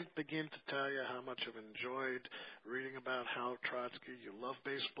can't begin to tell you how much I've enjoyed reading about Hal Trotsky. You love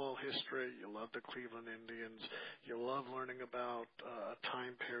baseball history. You love the Cleveland Indians. You love learning about a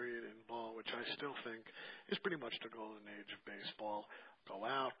time period in ball, which I still think is pretty much the golden age of baseball. Go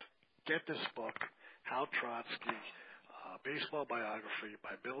out, get this book, Hal Trotsky, Baseball Biography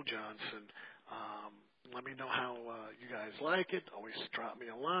by Bill Johnson. Let me know how you guys like it. Always drop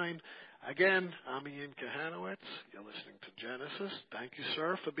me a line. Again, I'm Ian Kahanowitz. You're listening to Genesis. Thank you,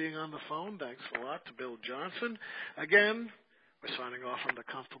 sir, for being on the phone. Thanks a lot to Bill Johnson. Again, we're signing off from the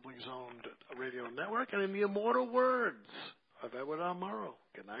Comfortably Zoned Radio Network and in the immortal words of Edward R. Murrow.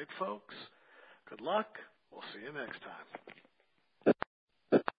 Good night, folks. Good luck. We'll see you next time.